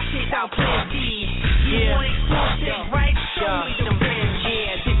 I shit out plenty. You want exclusive, right? Show me them Benjis.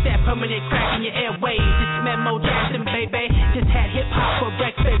 Yeah, this that permanent crack in your airways. This Memo Jackson, baby. Just had hip hop for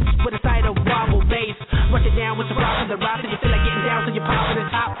breakfast with a side of wobble bass. Rush it down with the rock and the rock, and you feel like getting down, so you pop to the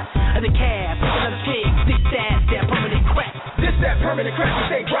top of the cab. Pick another swig. This that permanent crack. This that permanent crack, we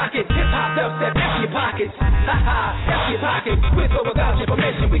stay rockin'. Hip hop dubstep, empty your pockets. Ha ha, empty your pockets. With or without your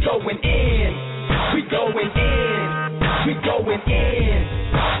permission, we going in. We going in. We going in.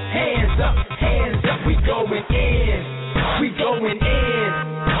 Hands up, we going in. We going in.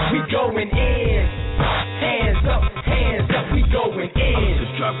 We going in. Hands up, we going in.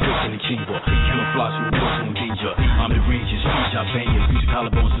 Just drop quick in the chamber. Camouflage with wars on danger. I'm the ranger, speech I bang it. Use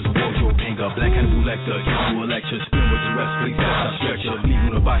collarbones as a wardrobe hanger. Black Hannibal Lecter, give you a lecture. Spin with the rest, please fast, I stretch her. Leave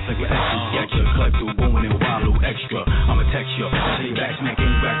on the box like an extra sketcher. Collect the bone and wallow extra. I'm a texture. Say back, smack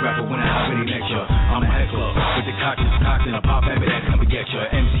any rap rapper when I have any lecture. I'm a heckler. With the cock and a pop habit that come to get ya.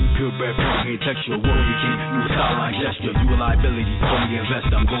 MC purebred, pretty texture. Warrior king, you a sideline gesture. You a liability, call me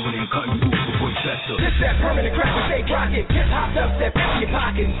investor. I'm going in cutting you loose before you fester. This that permanent crack we stay rockin'. Get hopped up, step empty your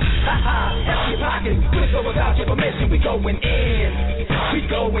pocket. Ha ha, empty your pocket. With or without your permission, we going in. We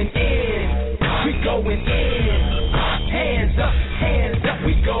going in. We going in. Hands up,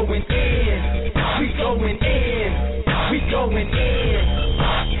 we going in. We going in. We going in.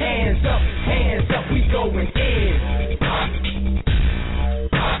 Hands up, we going in.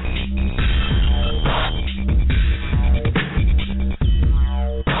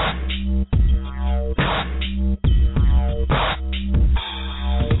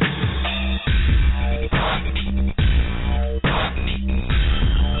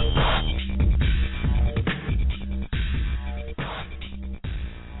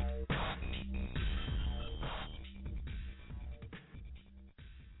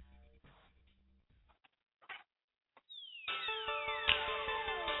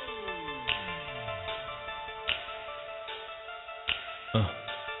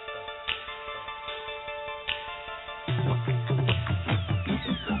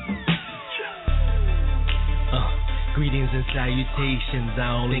 Greetings and salutations,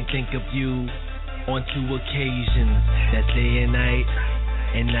 I only think of you on two occasions. That's day and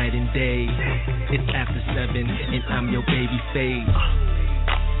night and day. It's after 7 and I'm your baby face.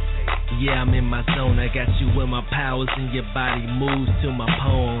 Yeah, I'm in my zone, I got you in my powers and your body moves to my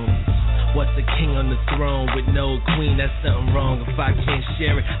poems. What's a king on the throne with no queen? That's something wrong if I can't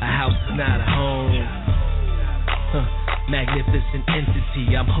share it. A house is not a home. Magnificent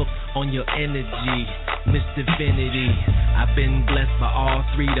entity, I'm hooked on your energy. Miss Divinity, I've been blessed by all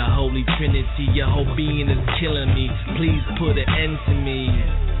three, the Holy Trinity. Your whole being is killing me, please put an end to me.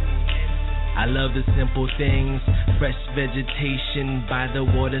 I love the simple things, fresh vegetation by the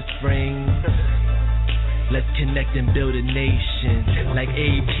water springs. Let's connect and build a nation. Like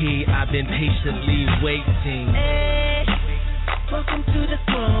AP, I've been patiently waiting. Hey, welcome to the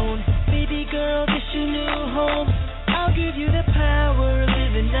throne. Baby girl, this your new home. I'll give you the power,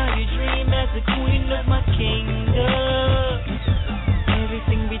 living out your dream as the queen of my kingdom.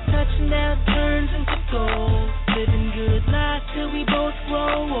 Everything we touch now turns into gold. Living good life till we both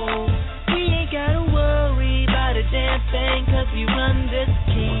grow old. We ain't gotta worry about a damn thing, cause we run this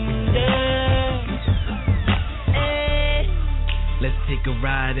kingdom. Hey. Let's take a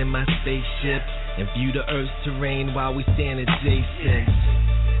ride in my spaceship and view the earth's terrain while we stand adjacent.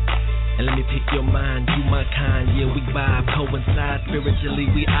 And let me pick your mind, you my kind, yeah, we vibe, coincide spiritually,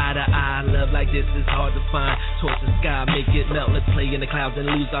 we eye to eye. Love like this is hard to find. Torch the sky, make it melt. Let's play in the clouds and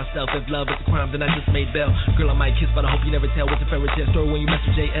lose ourselves. If love is a crime, then I just made bail. Girl, I might kiss, but I hope you never tell. What's a fairy tale story when you mess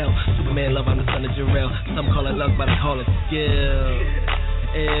with JL? Superman love, I'm the son of Jarrell. Some call it love, but I call it skill.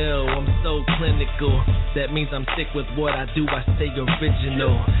 Ew, I'm so clinical. That means I'm sick with what I do, I stay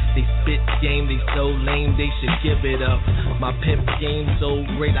original. They spit game, they so lame, they should give it up. My pimp game so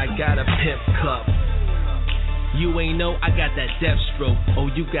great, I got a pimp cup. You ain't know I got that death stroke. Oh,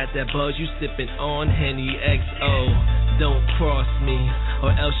 you got that buzz, you sippin' on Henny XO. Don't cross me,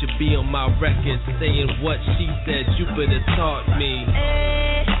 or else you'll be on my record saying what she said, you better taught me.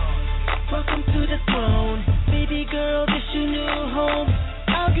 Hey, welcome to the throne. Baby girl, this your new home.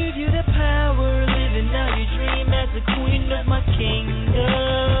 I'll give you the power, living out your dream as the queen of my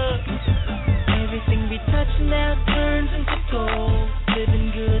kingdom. Everything we touch now turns into gold.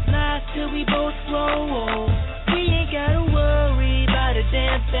 Living good life till we both grow old. We ain't gotta worry about a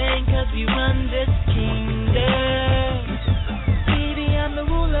damn thing, cause we run this kingdom. Baby, I'm the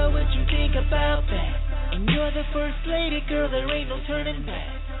ruler, what you think about that? And you're the first lady, girl, there ain't no turning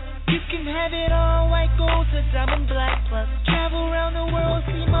back. You can have it all, white gold to diamond black. Plus travel around the world,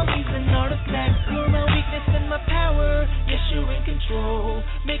 see mummies and artifacts. You're my weakness and my power, yes, you're in control.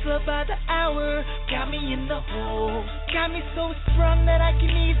 Make love by the hour, got me in the hole. Got me so strong that I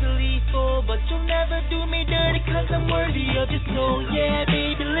can easily fall. But you'll never do me dirty, cause I'm worthy of your soul. Yeah,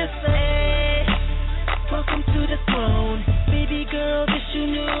 baby, listen. Hey, welcome to the throne. Baby girl, this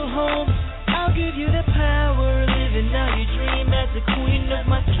your new home. I'll give you the power, living out your dream as the queen of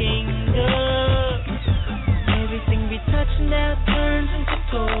my kingdom. Everything we touch now turns into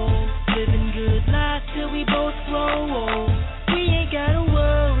gold. Living good life till we both grow old. We ain't gotta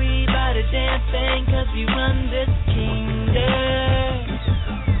worry about a damn thing, cause we run this kingdom.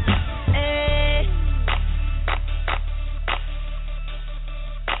 Hey.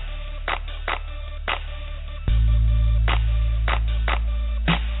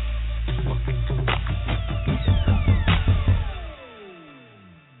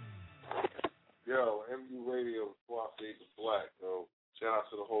 Shout out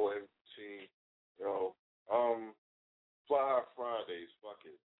to the whole team. Yo, Fly High Fridays, fuck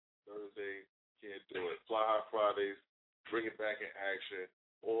it. Thursday, can't do it. Fly High Fridays, bring it back in action.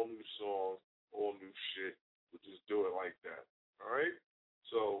 All new songs, all new shit. We'll just do it like that. All right?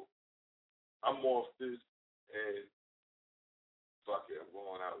 So, I'm off this, and fuck it, I'm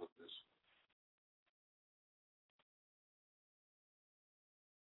going out with this.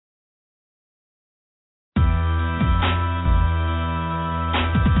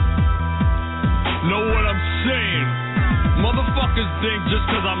 Know what I'm saying? Motherfuckers think just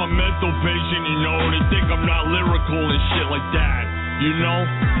cause I'm a mental patient, you know, they think I'm not lyrical and shit like that, you know?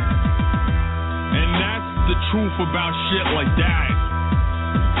 And that's the truth about shit like that.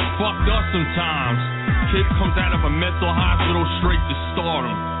 Fucked up sometimes. Kid comes out of a mental hospital straight to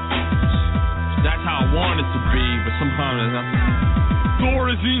stardom. That's how I want it to be, but sometimes it's not.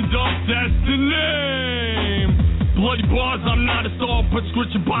 Thorazine Duff, that's the name. Bloody bars, I'm not a star,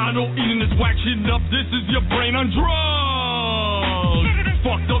 prescription bottle, eating this whack shit up, this is your brain on drugs.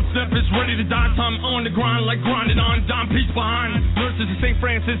 Fucked up steppers, ready to die, time on the grind, like grinding on dime piece behind. Nurses in St.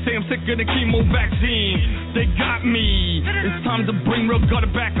 Francis say I'm sick of the chemo vaccine. They got me, it's time to bring real gutter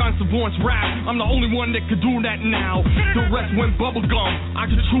back on Savant's rap. I'm the only one that could do that now. The rest went bubblegum, I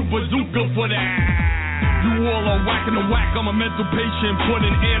could chew bazooka for that. You all are whacking the whack, I'm a mental patient, putting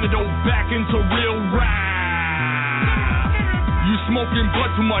antidote back into real rap. You smoking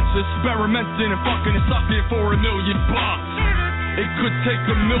bud too much, experimenting and fucking and sucking for $1 million. It could take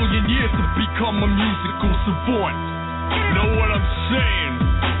 1 million years to become a musical savant. Know what I'm saying?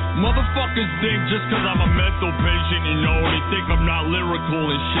 Motherfuckers think just cause I'm a mental patient, you know, they think I'm not lyrical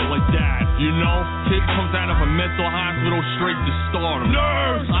and shit like that, you know? Kid comes out of a mental hospital straight to stardom.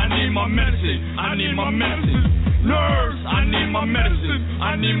 Nurse, I need my medicine, I need my medicine. Nurse, I need my medicine,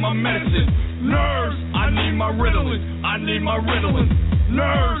 I need my medicine. Nurse, I need my Ritalin, I need my Ritalin.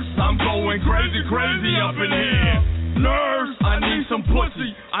 Nurse, I'm going crazy, crazy up in here. Nurse, I need some pussy,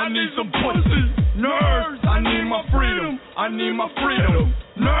 I need some pussy. Nurse, I need my freedom, I need my freedom.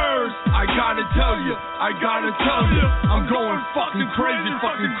 Nurse, I gotta tell you, I'm going fucking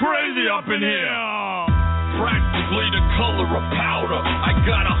crazy up in here. Practically the color of powder. I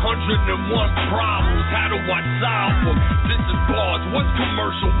got 101 problems. How do I solve them? This is bars. What's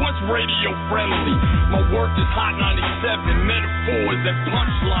commercial? What's radio friendly? My work is Hot 97. Metaphors and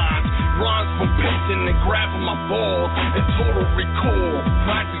punchlines. Rhymes from pacing and grabbing my balls. And total recall.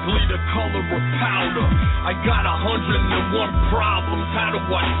 Practically the color of powder. I got 101 problems. How do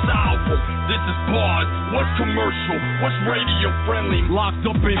I solve them? This is bars. What's commercial? What's radio friendly? Locked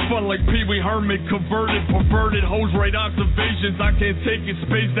up ain't fun like Pee Wee Herman. Converted, perverted, hose right observations. I can't take it,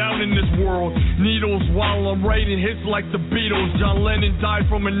 spaced out in this world. Needles while I'm writing hits like the Beatles. John Lennon died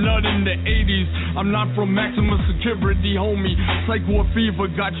from a nut in the 80s. I'm not from maximum security, homie. Psycho fever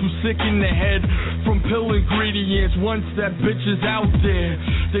got you sick in the head from pill ingredients. Once that bitch is out there,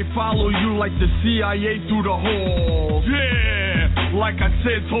 they follow you like the CIA through the halls. Yeah, like I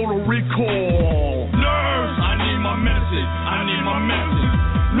said, total recall. Nurse, I need my medicine, I need my medicine.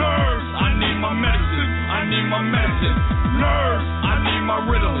 Nurse, I need my medicine, I need my medicine. Nurse, I need my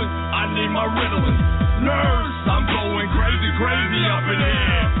Ritalin, I need my Ritalin. Nurse, I'm going crazy up in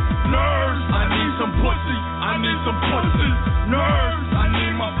here. Nurse, I need some pussy, I need some pussy. Nurse, I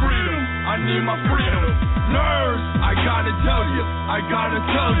need my freedom, I need my freedom. Nurse, I gotta tell you,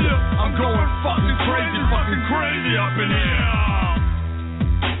 I'm going fucking crazy up in here.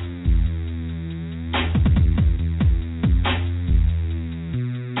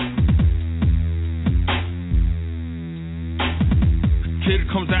 Kid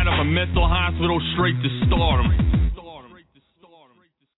comes out of a mental hospital straight to stardom.